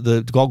linked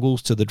the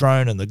goggles to the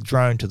drone and the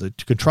drone to the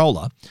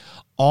controller,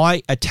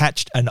 I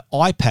attached an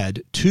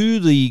iPad to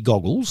the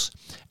goggles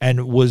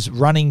and was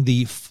running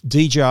the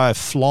DJI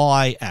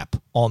Fly app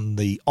on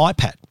the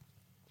iPad.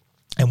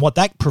 And what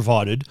that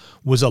provided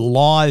was a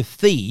live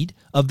feed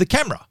of the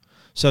camera.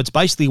 So it's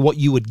basically what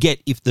you would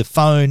get if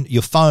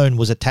your phone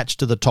was attached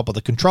to the top of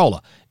the controller.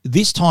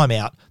 This time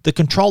out, the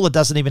controller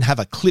doesn't even have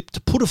a clip to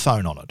put a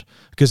phone on it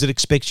because it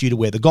expects you to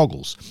wear the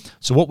goggles.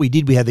 So what we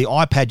did, we had the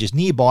iPad just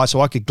nearby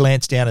so I could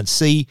glance down and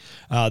see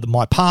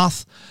my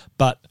path.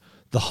 But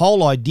the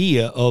whole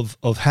idea of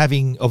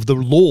the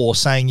law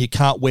saying you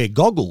can't wear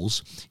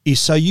goggles is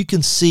so you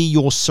can see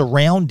your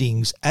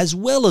surroundings as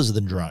well as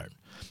the drone.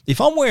 If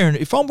I'm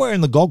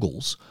wearing the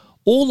goggles,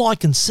 all I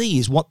can see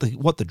is what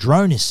the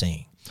drone is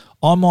seeing.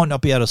 I might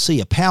not be able to see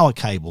a power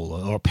cable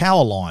or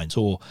power lines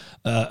or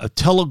a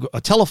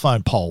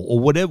telephone pole or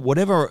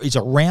whatever is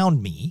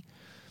around me.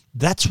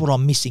 That's what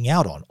I'm missing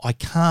out on. I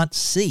can't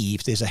see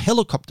if there's a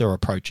helicopter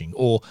approaching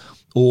or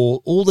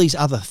all these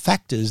other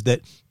factors.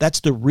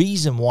 That's the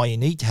reason why you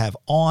need to have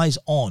eyes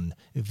on,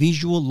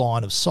 visual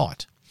line of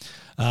sight.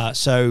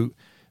 So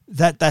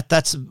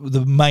that's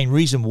the main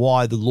reason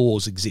why the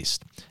laws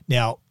exist.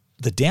 Now,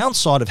 the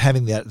downside of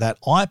having that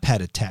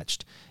iPad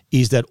attached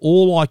is that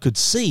all I could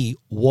see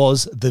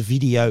was the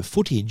video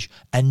footage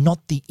and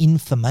not the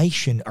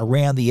information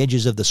around the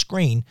edges of the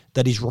screen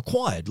that is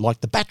required, like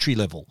the battery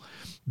level,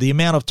 the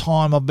amount of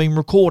time I've been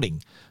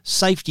recording,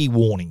 safety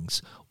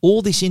warnings.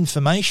 All this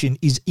information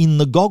is in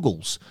the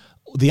goggles.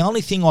 The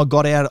only thing I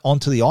got out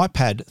onto the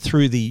iPad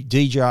through the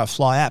DJI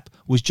Fly app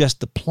was just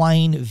the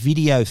plain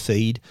video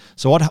feed.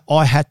 So I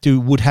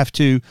would have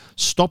to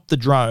stop the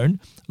drone,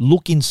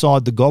 look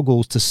inside the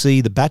goggles to see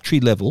the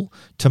battery level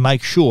to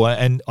make sure.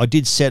 And I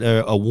did set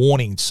a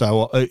warning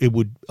so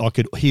I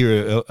could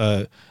hear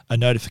a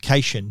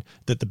notification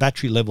that the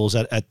battery level's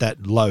at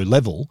that low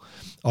level.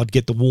 I'd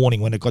get the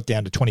warning when it got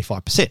down to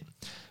 25%.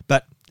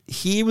 But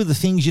here are the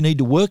things you need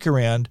to work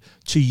around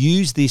to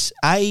use this,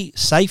 A,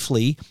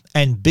 safely,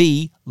 and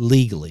B,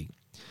 legally.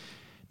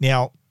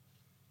 Now,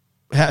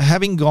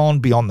 having gone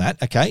beyond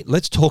that, okay,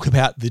 let's talk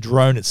about the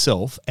drone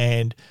itself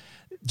and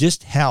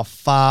just how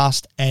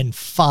fast and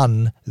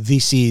fun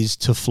this is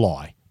to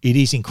fly. It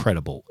is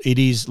incredible. It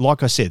is,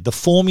 like I said, the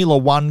Formula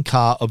One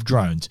car of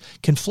drones.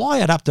 Can fly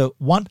at up to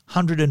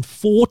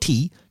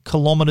 140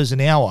 kilometers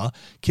an hour,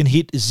 can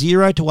hit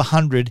 0 to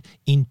 100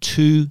 in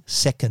 2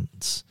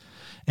 seconds.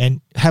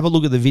 And have a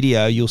look at the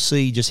video, you'll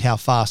see just how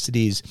fast it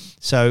is.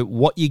 So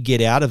what you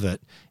get out of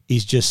it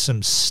is just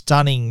some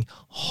stunning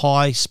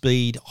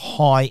high-speed,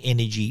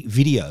 high-energy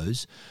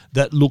videos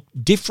that look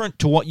different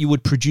to what you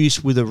would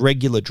produce with a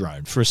regular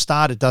drone. For a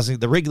start,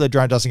 the regular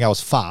drone doesn't go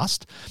as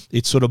fast.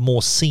 It's sort of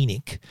more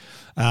scenic.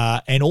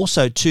 And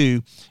also,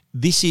 too,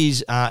 this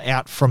is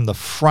out from the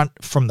front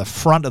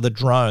of the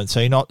drone. So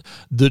you're not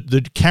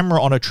the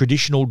camera on a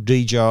traditional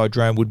DJI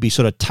drone would be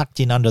sort of tucked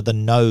in under the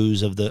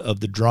nose of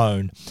the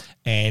drone,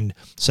 and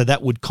so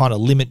that would kind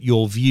of limit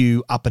your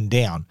view up and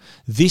down.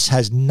 This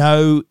has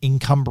no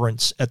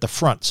encumbrance at the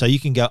front, so you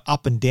can go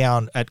up and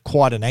down at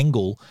quite an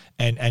angle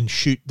and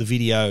shoot the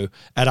video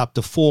at up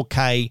to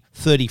 4K,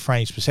 30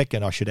 frames per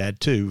second, I should add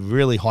too,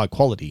 really high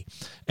quality.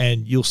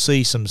 And you'll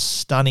see some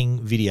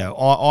stunning video.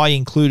 I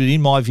included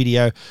in my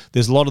video,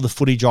 there's a lot of the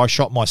footage I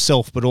shot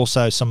myself, but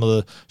also some of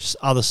the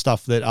other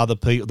stuff that other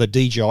people, the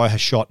DJI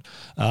has shot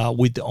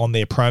on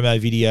their promo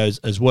videos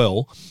as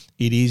well.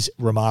 It is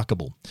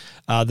remarkable.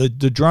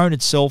 The drone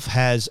itself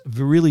has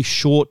really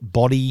short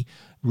body,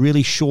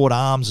 really short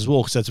arms as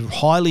well, so it's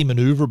highly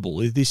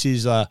maneuverable. This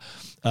is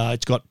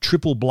it's got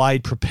triple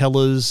blade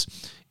propellers.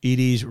 It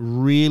is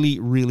really,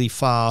 really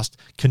fast.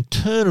 Can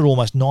turn at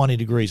almost 90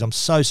 degrees. I'm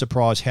so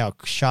surprised how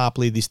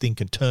sharply this thing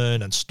can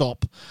turn and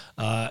stop.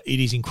 It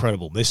is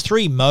incredible. There's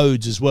 3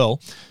 modes as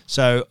well.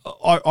 So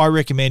I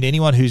recommend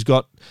anyone who's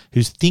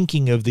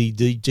thinking of the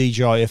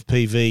DJI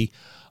FPV,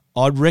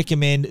 I'd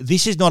recommend,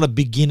 this is not a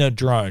beginner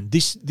drone.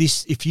 This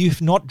if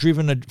you've not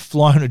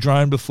flown a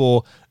drone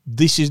before,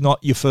 this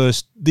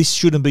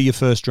shouldn't be your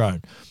first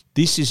drone.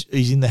 This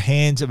is in the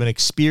hands of an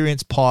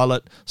experienced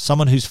pilot,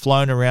 someone who's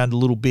flown around a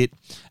little bit,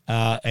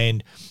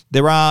 and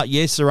there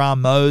are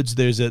modes.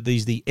 There's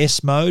the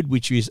S mode,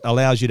 which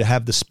allows you to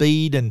have the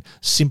speed and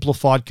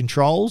simplified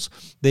controls.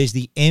 There's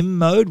the M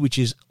mode, which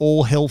is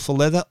all hell for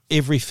leather,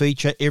 every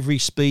feature, every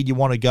speed you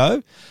want to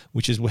go,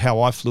 which is how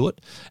I flew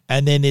it.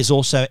 And then there's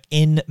also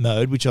N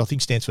mode, which I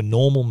think stands for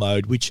normal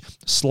mode, which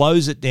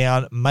slows it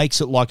down,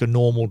 makes it like a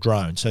normal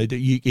drone. So that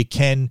it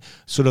can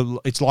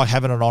it's like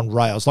having it on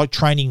rails, like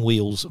training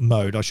wheels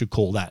mode, I should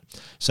call that.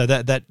 So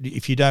that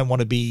if you don't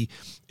want to be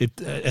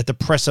at the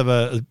press of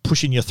a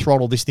pushing your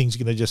throttle, this thing's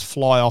going to just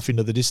fly off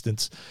into the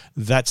distance,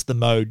 that's the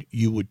mode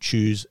you would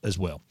choose as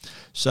well.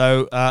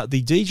 So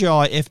the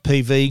DJI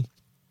FPV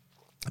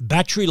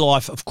battery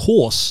life, of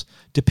course,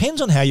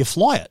 depends on how you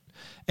fly it.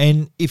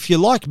 And if you're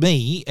like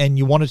me and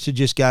you wanted to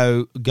just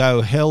go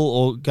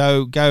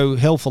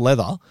hell for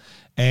leather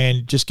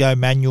and just go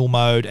manual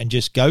mode and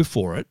just go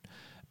for it,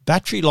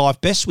 battery life,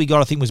 best we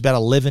got, I think, was about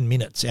 11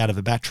 minutes out of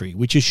a battery,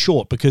 which is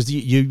short because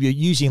you're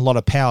using a lot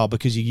of power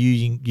because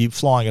you're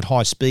flying at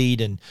high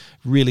speed and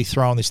really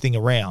throwing this thing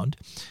around.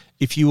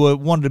 If you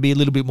wanted to be a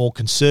little bit more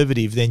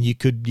conservative, then you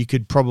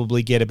could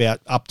probably get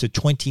about up to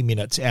 20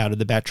 minutes out of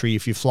the battery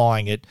if you're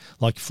flying at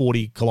like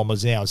 40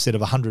 kilometers an hour instead of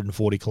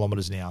 140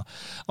 kilometers an hour.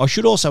 I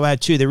should also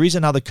add too, there is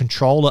another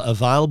controller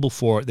available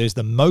for it. There's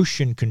the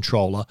motion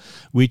controller,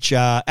 which,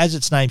 as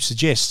its name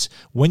suggests,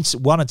 once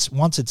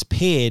it's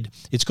paired,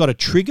 it's got a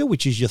trigger,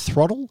 which is your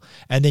throttle,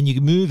 and then you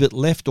can move it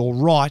left or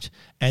right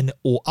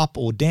or up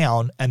or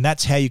down, and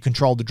that's how you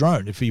control the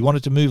drone. If you want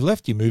it to move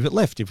left, you move it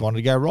left. If you want it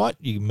to go right,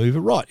 you move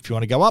it right. If you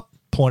want to go up,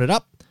 point it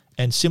up,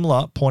 and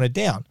similar, point it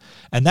down.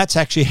 And that's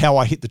actually how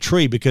I hit the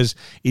tree, because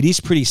it is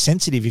pretty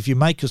sensitive. If you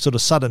make a sort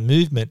of sudden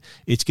movement,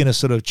 it's going to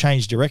sort of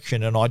change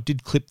direction, and I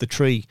did clip the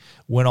tree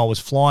when I was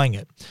flying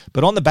it.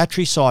 But on the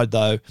battery side,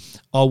 though,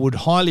 I would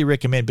highly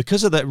recommend,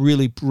 because of that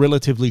really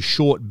relatively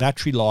short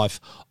battery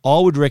life, I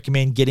would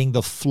recommend getting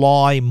the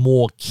Fly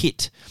More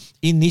kit.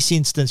 In this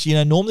instance,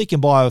 normally you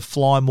can buy a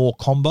Fly More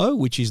combo,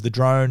 which is the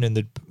drone and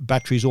the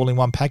batteries all in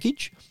one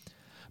package.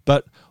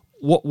 But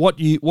what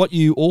you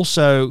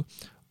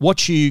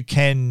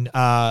can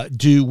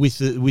do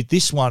with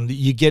this one,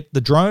 you get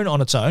the drone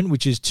on its own,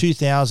 which is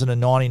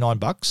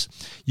 $2,099.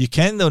 You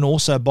can then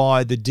also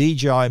buy the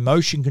DJI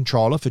motion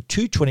controller for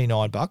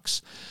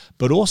 $229,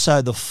 but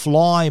also the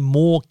Fly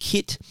More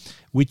kit,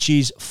 which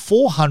is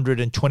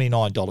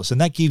 $429,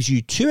 and that gives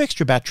you 2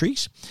 extra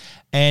batteries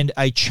and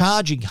a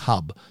charging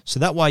hub. So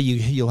that way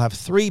you'll have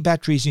 3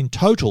 batteries in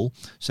total,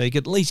 so you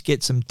can at least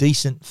get some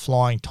decent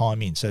flying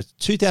time in. So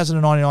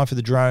 $2,099 for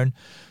the drone,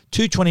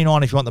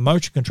 $229 if you want the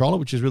motion controller,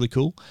 which is really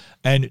cool,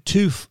 and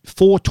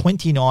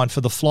 $429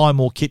 for the Fly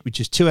More kit, which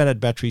is 2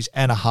 added batteries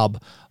and a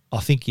hub. I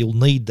think you'll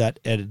need that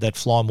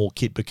Fly More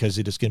kit because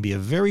it is going to be a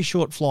very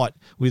short flight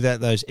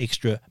without those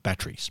extra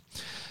batteries.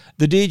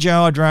 The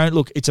DJI drone,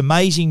 look, it's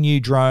amazing new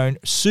drone,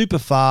 super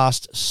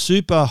fast,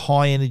 super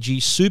high energy,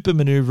 super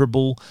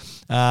maneuverable.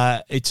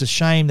 It's a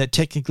shame that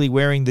technically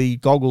wearing the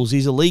goggles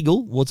is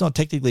illegal. Well, it's not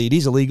technically, it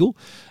is illegal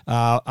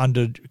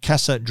under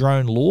CASA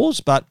drone laws,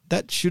 but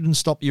that shouldn't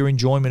stop your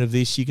enjoyment of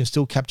this. You can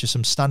still capture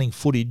some stunning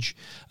footage.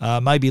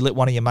 Maybe let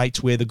one of your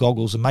mates wear the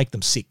goggles and make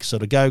them sick. So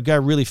to go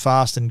really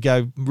fast and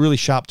go really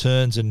sharp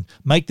turns and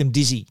make them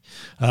dizzy.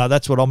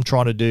 That's what I'm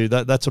trying to do.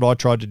 That's what I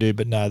tried to do.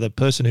 But no, the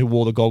person who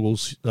wore the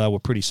goggles were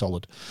pretty solid.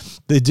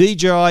 The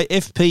DJI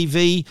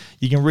FPV,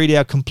 you can read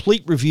our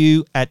complete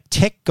review at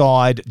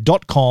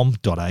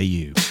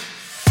techguide.com.au.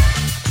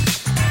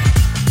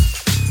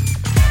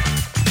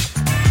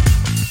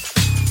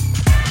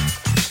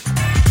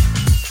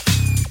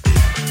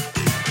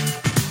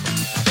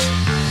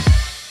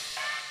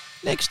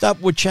 Next up,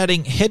 we're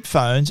chatting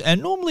headphones,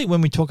 and normally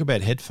when we talk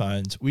about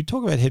headphones, we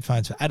talk about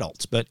headphones for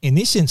adults, but in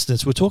this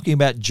instance, we're talking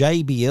about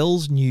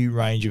JBL's new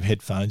range of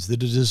headphones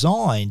that are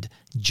designed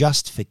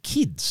just for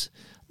kids.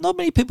 Not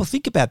many people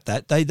think about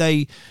that.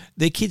 Their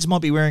kids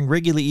might be wearing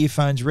regular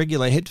earphones,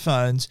 regular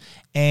headphones,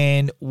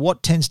 and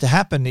what tends to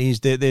happen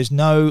is that there's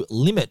no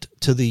limit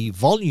to the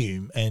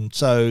volume, and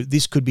so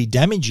this could be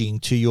damaging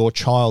to your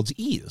child's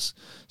ears.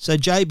 So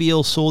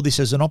JBL saw this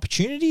as an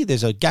opportunity.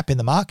 There's a gap in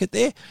the market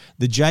there.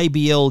 The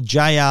JBL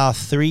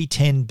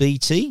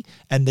JR310BT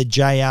and the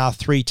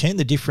JR310,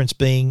 the difference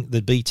being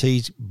the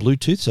BT's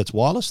Bluetooth, so it's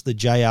wireless. The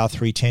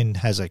JR310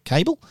 has a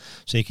cable,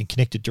 so you can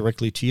connect it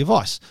directly to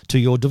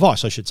your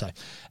device, I should say.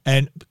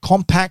 And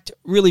compact,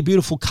 really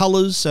beautiful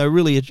colors, so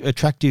really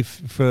attractive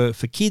for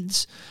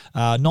kids.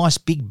 Nice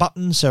big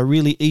buttons, so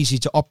really easy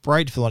to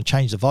operate if you want to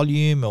change the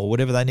volume or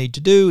whatever they need to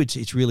do.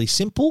 It's really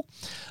simple,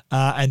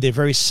 and they're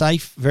very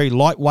safe, very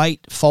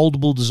lightweight,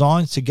 foldable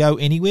designs to go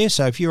anywhere.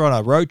 So if you're on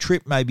a road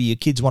trip, maybe your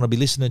kids want to be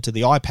listening to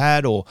the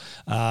iPad, or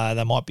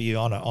they might be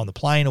on the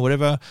plane or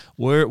whatever,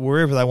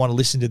 wherever they want to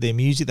listen to their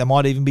music. They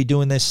might even be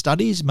doing their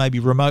studies, maybe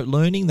remote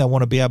learning. They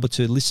want to be able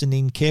to listen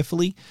in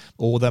carefully,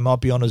 or they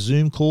might be on a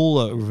Zoom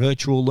call,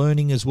 virtual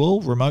learning as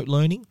well, remote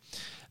learning.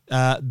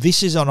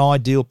 This is an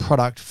ideal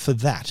product for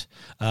that.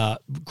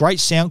 Great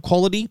sound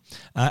quality,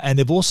 and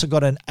they've also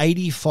got an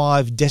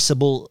 85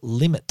 decibel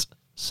limit.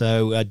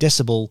 So a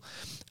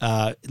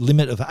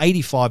limit of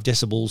 85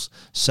 decibels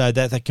so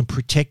that they can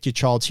protect your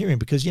child's hearing.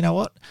 Because you know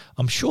what?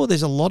 I'm sure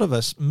there's a lot of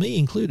us, me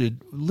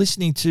included,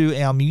 listening to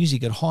our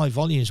music at high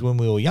volumes when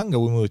we were younger,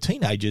 when we were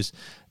teenagers.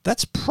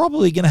 that's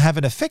probably going to have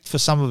an effect for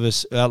some of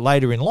us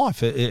later in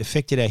life. It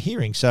affected our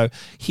hearing. So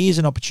here's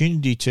an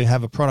opportunity to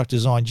have a product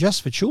designed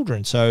just for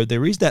children. So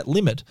there is that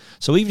limit.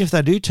 So even if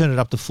they do turn it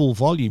up to full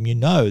volume, you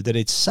know that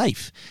it's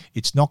safe.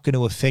 It's not going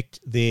to affect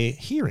their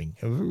hearing.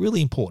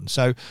 Really important.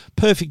 So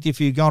perfect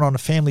if you're going on a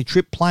family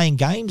trip, playing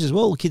games as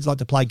well. Kids like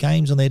to play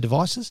games on their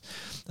devices.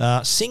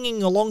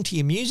 Singing along to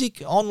your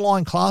music,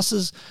 online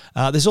classes.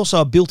 There's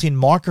also a built-in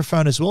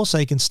microphone as well, so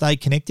you can stay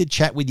connected,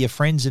 chat with your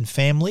friends and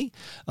family,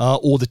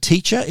 or the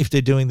teacher if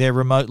they're doing their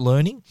remote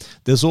learning.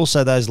 There's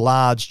also those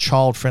large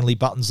child-friendly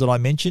buttons that I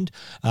mentioned,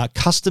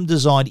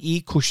 custom-designed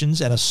ear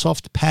cushions and a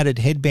soft padded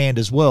headband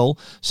as well,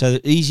 so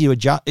that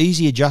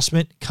easy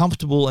adjustment,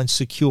 comfortable and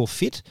secure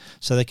fit,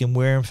 so they can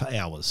wear them for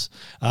hours.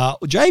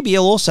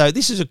 JBL also,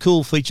 this is a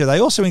cool feature, they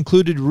also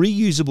included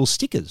reusable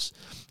stickers.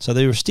 So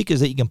there are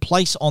stickers that you can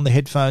place on the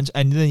headphones,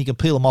 and then you can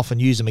peel them off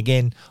and use them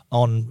again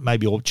on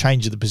maybe, or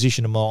change the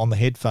position on the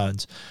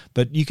headphones.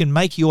 But you can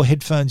make your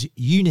headphones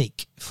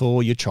unique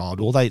for your child,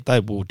 or they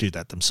will do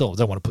that themselves.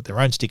 They want to put their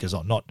own stickers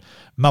on. Not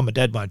mum and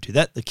dad won't do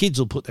that. The kids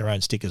will put their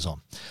own stickers on.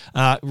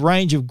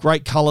 Range of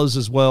great colours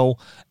as well.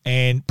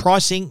 And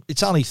pricing,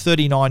 it's only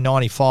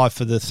 $39.95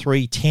 for the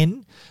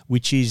 310,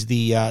 which is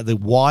the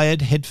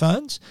wired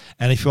headphones.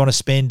 And if you want to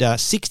spend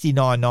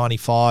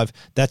 $69.95,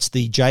 that's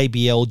the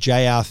JBL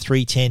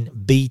JR310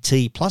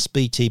 BT plus,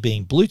 BT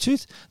being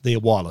Bluetooth, they're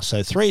wireless. So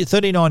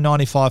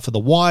 $39.95 for the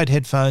wired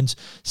headphones,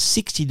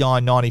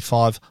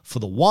 $69.95 for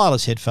the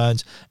wireless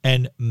headphones,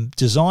 and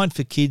designed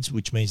for kids,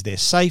 which means they're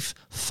safe,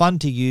 fun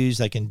to use.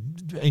 They can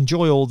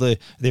enjoy all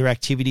their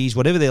activities,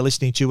 whatever they're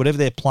listening to, whatever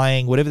they're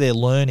playing, whatever they're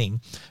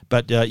learning.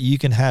 But you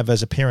can have,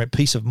 as a parent,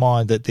 peace of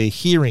mind that their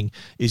hearing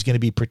is going to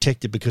be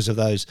protected because of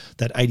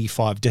that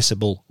 85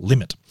 decibel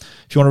limit.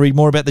 If you want to read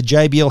more about the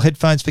JBL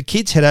headphones for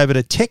kids, head over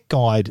to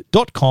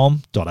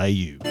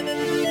techguide.com.au.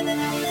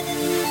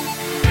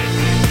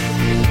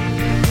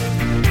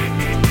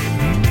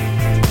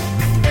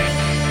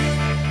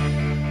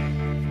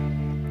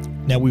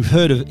 Now, we've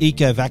heard of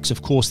Ecovacs,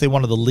 of course. They're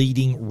one of the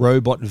leading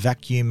robot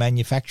vacuum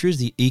manufacturers,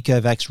 the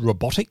Ecovacs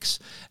Robotics,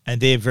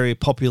 and their very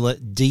popular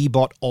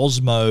D-Bot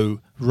Osmo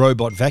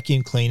robot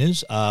vacuum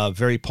cleaners are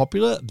very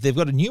popular. They've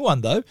got a new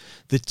one, though,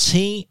 the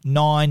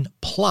T9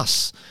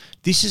 Plus.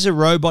 This is a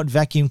robot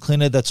vacuum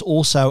cleaner that's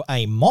also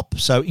a mop,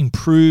 so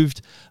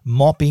improved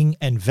mopping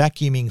and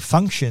vacuuming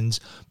functions,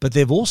 but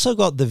they've also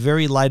got the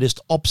very latest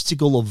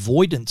obstacle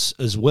avoidance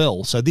as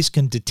well. So this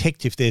can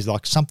detect if there's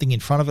like something in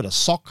front of it, a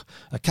sock,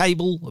 a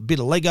cable, a bit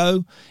of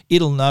Lego.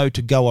 It'll know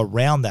to go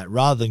around that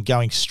rather than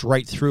going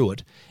straight through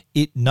it.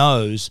 It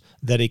knows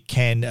that it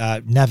can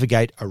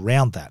navigate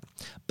around that.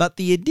 But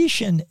the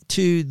addition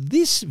to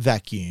this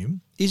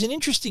vacuum is an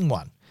interesting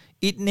one.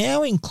 It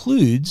now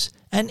includes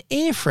an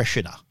air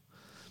freshener.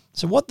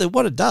 So what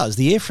it does,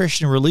 the air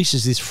freshener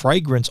releases this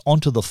fragrance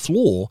onto the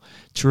floor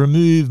to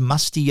remove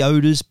musty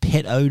odours,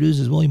 pet odours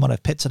as well. You might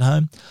have pets at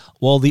home.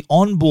 While the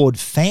onboard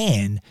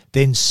fan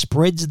then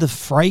spreads the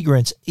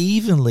fragrance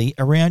evenly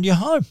around your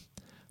home.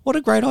 What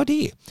a great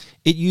idea.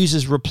 It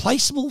uses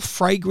replaceable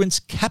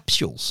fragrance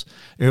capsules.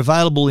 They're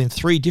available in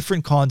 3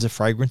 different kinds of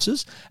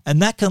fragrances,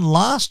 and that can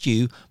last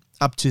you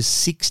up to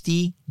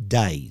 60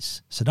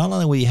 days. So not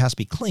only will your house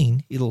be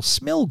clean, it'll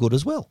smell good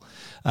as well.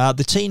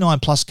 The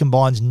T9 Plus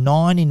combines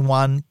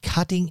 9-in-1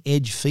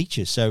 cutting-edge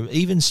features, so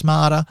even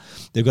smarter.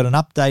 They've got an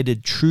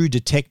updated True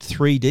Detect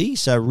 3D,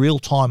 so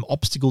real-time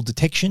obstacle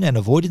detection and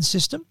avoidance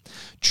system.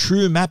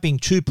 True Mapping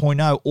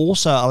 2.0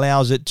 also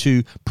allows it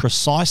to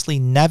precisely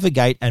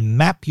navigate and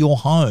map your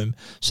home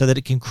so that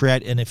it can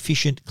create an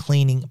efficient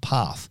cleaning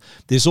path.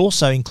 There's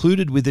also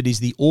included with it is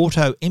the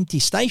Auto Empty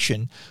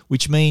Station,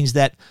 which means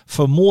that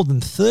for more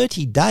than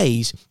 30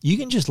 days, you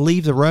can just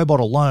leave the robot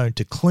alone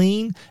to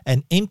clean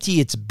and empty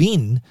its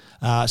bin.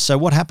 So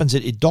what happens,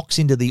 it docks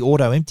into the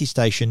auto empty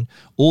station,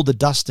 all the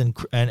dust and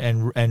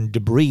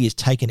debris is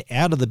taken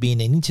out of the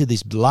bin and into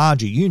this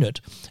larger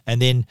unit,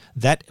 and then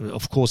that,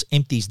 of course,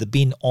 empties the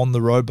bin on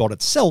the robot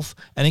itself,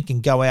 and it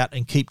can go out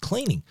and keep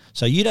cleaning.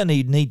 So you don't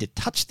need to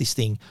touch this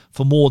thing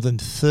for more than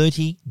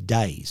 30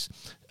 days.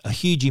 A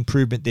huge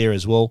improvement there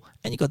as well.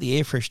 And you've got the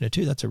air freshener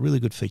too. That's a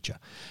really good feature.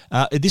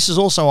 This is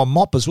also a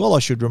mop as well, I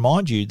should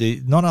remind you.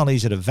 Not only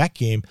is it a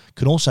vacuum,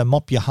 can also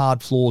mop your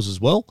hard floors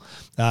as well.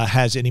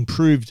 Has an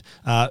improved,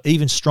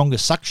 even stronger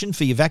suction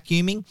for your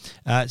vacuuming.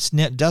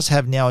 It does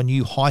have now a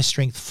new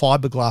high-strength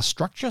fiberglass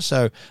structure,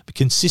 so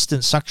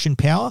consistent suction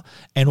power,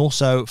 and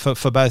also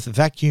for both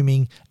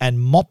vacuuming and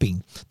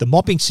mopping. The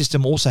mopping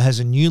system also has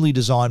a newly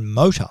designed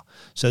motor.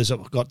 So it's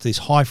got this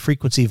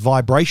high-frequency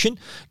vibration.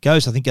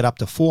 Goes, I think, at up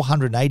to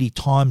 480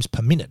 times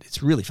per minute.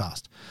 It's really fast.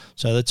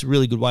 So that's a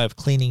really good way of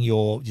cleaning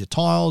your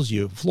tiles,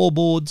 your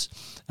floorboards,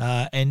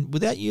 and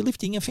without you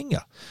lifting a finger.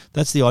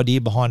 That's the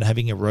idea behind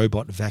having a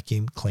robot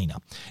vacuum cleaner.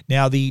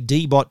 Now, the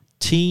D-Bot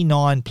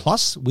T9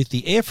 Plus with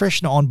the air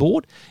freshener on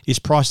board is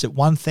priced at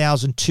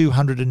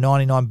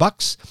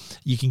 $1,299.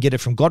 You can get it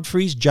from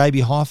Godfrey's,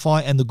 JB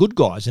Hi-Fi, and The Good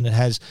Guys, and it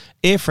has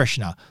air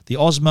freshener, the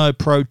Osmo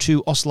Pro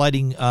 2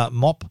 oscillating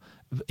mop,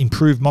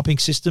 improved mopping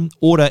system,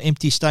 auto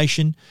empty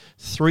station,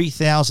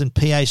 3000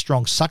 PA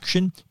strong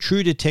suction,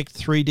 True Detect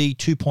 3D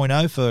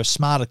 2.0 for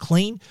smarter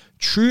clean,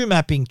 True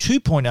Mapping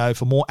 2.0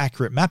 for more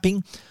accurate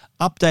mapping,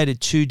 updated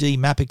 2D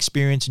map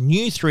experience,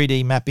 new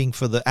 3D mapping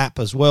for the app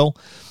as well,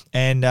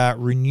 and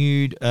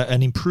renewed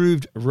an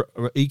improved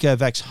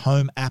Ecovacs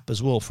home app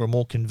as well for a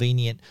more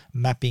convenient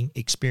mapping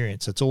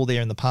experience. It's all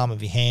there in the palm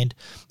of your hand.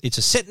 It's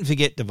a set and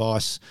forget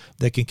device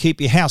that can keep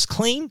your house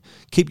clean,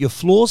 keep your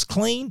floors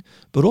clean,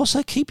 but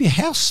also keep your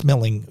house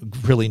smelling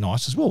really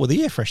nice as well with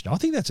the air freshener. I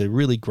think that's a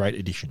really great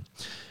addition.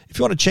 If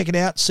you want to check it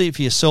out, see it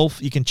for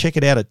yourself, you can check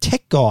it out at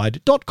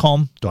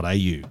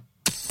techguide.com.au.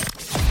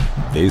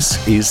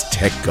 This is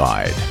Tech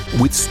Guide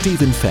with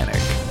Stephen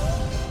Fennick.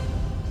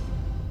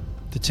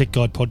 The Tech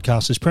Guide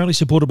podcast is proudly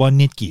supported by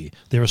Netgear.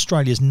 They're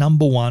Australia's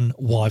 #1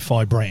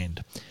 Wi-Fi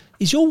brand.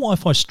 Is your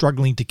Wi-Fi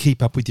struggling to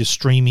keep up with your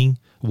streaming,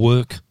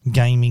 work,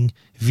 gaming,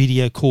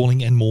 video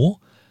calling and more?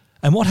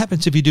 And what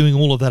happens if you're doing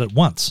all of that at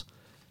once?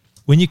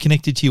 When you're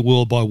connected to your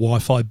world by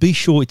Wi-Fi, be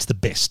sure it's the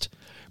best.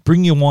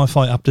 Bring your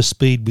Wi-Fi up to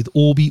speed with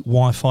Orbi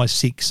Wi-Fi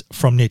 6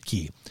 from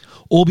Netgear.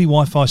 Orbi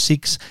Wi-Fi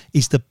 6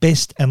 is the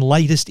best and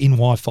latest in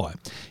Wi-Fi.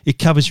 It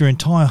covers your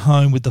entire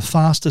home with the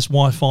fastest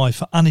Wi-Fi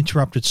for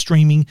uninterrupted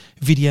streaming,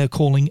 video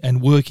calling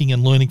and working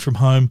and learning from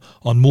home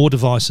on more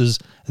devices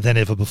than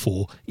ever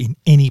before in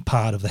any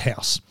part of the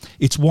house.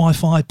 It's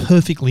Wi-Fi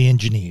perfectly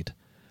engineered.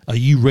 Are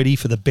you ready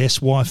for the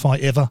best Wi-Fi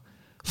ever?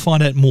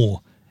 Find out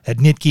more at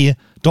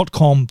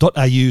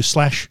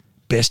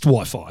netgear.com.au/best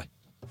Wi-Fi.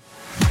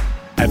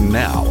 And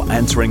now,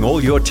 answering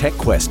all your tech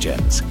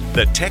questions,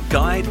 the Tech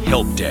Guide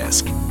Help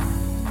Desk.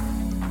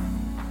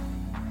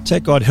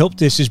 Tech Guide Help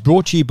Desk is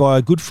brought to you by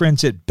our good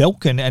friends at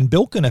Belkin, and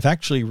Belkin have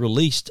actually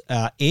released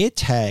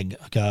Airtag,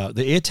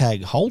 the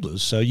Airtag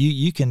holders. So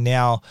you can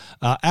now,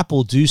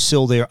 Apple do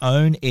sell their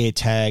own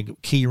Airtag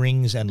key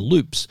rings and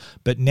loops,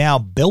 but now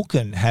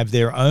Belkin have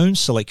their own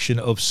selection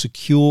of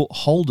secure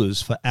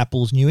holders for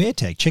Apple's new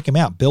Airtag. Check them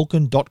out,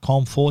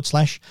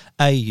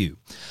 belkin.com/au.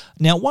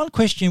 Now, one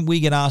question we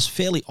get asked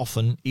fairly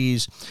often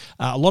is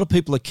a lot of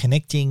people are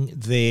connecting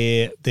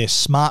their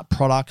smart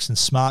products and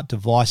smart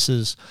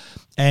devices,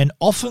 and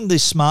often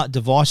these smart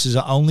devices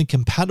are only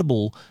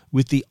compatible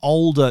with the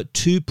older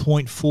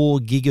 2.4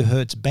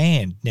 gigahertz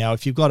band. Now,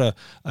 if you've got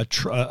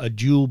a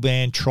dual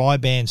band,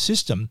 tri-band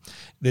system,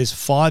 there's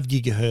 5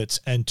 gigahertz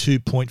and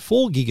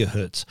 2.4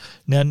 gigahertz.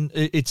 Now,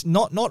 it's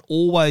not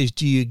always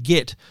do you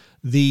get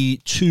the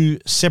two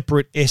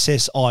separate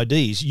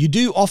SSIDs. You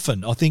do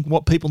often. I think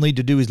what people need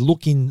to do is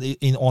look in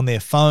on their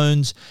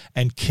phones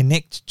and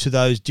connect to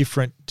those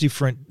different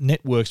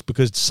networks,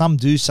 because some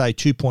do say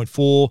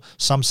 2.4,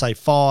 some say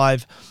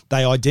 5.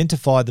 They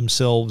identify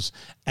themselves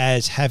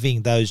as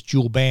having those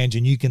dual bands,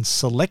 and you can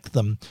select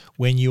them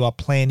when you are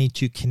planning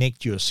to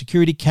connect your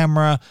security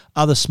camera,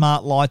 other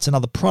smart lights and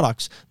other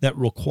products that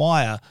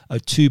require a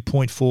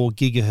 2.4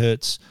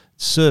 gigahertz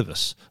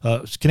service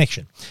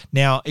connection.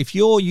 Now, if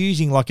you're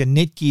using like a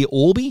Netgear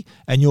Orbi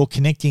and you're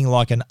connecting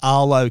like an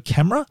Arlo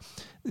camera,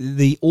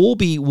 the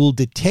Orbi will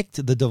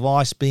detect the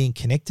device being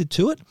connected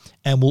to it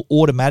and will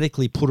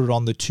automatically put it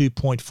on the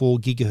 2.4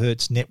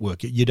 gigahertz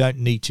network. You don't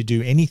need to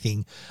do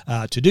anything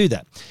to do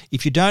that.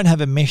 If you don't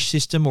have a mesh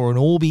system or an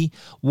Orbi,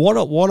 what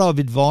I've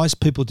advised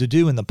people to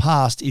do in the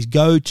past is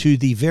go to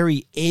the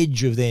very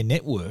edge of their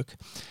network.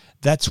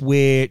 That's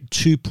where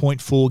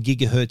 2.4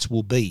 gigahertz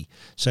will be.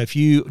 So if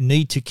you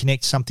need to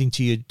connect something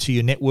to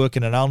your network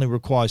and it only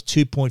requires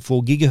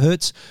 2.4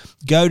 gigahertz,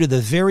 go to the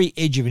very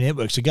edge of your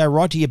network. So go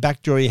right to your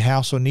back door of your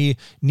house or near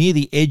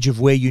the edge of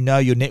where you know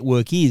your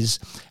network is,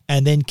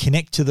 and then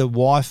connect to the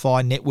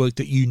Wi-Fi network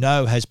that you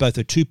know has both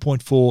a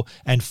 2.4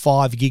 and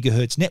 5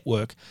 gigahertz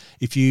network.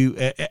 If you,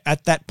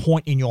 at that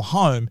point in your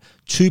home,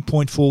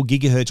 2.4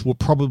 gigahertz will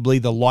probably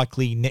the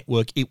likely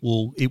network it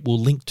will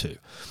link to.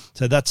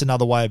 So that's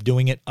another way of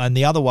doing it. And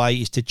the other way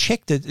is to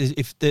check that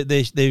if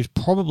there's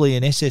probably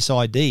an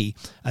SSID,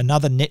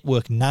 another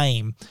network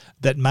name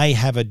that may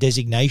have a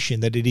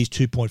designation that it is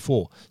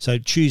 2.4. So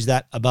choose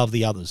that above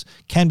the others.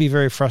 Can be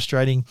very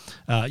frustrating.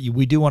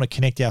 We do want to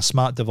connect our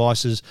smart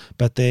devices,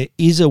 but there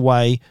is a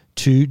way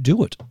to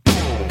do it.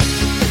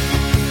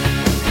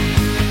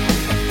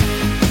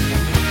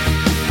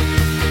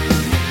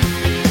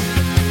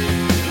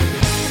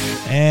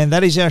 And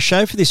that is our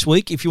show for this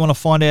week. If you want to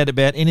find out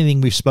about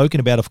anything we've spoken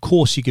about, of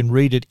course, you can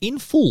read it in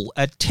full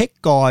at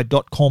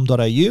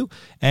techguide.com.au.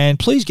 And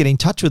please get in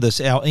touch with us.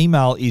 Our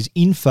email is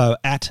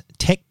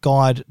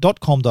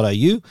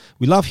info@techguide.com.au.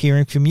 We love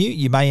hearing from you.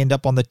 You may end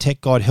up on the Tech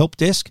Guide Help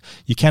Desk.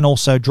 You can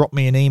also drop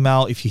me an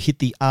email if you hit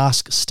the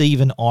Ask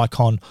Stephen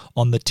icon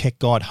on the Tech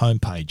Guide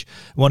homepage.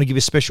 I want to give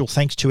a special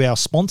thanks to our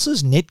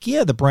sponsors,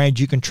 Netgear, the brand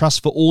you can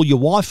trust for all your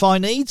Wi-Fi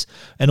needs,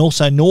 and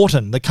also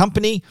Norton, the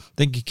company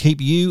that can keep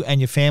you and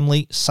your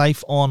family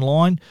safe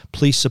online.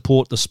 Please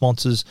support the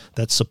sponsors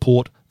that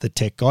support the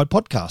Tech Guide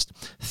podcast.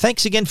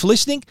 Thanks again for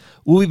listening.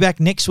 We'll be back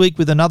next week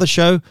with another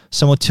show.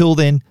 So until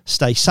then,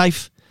 stay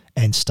safe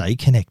and stay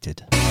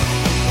connected.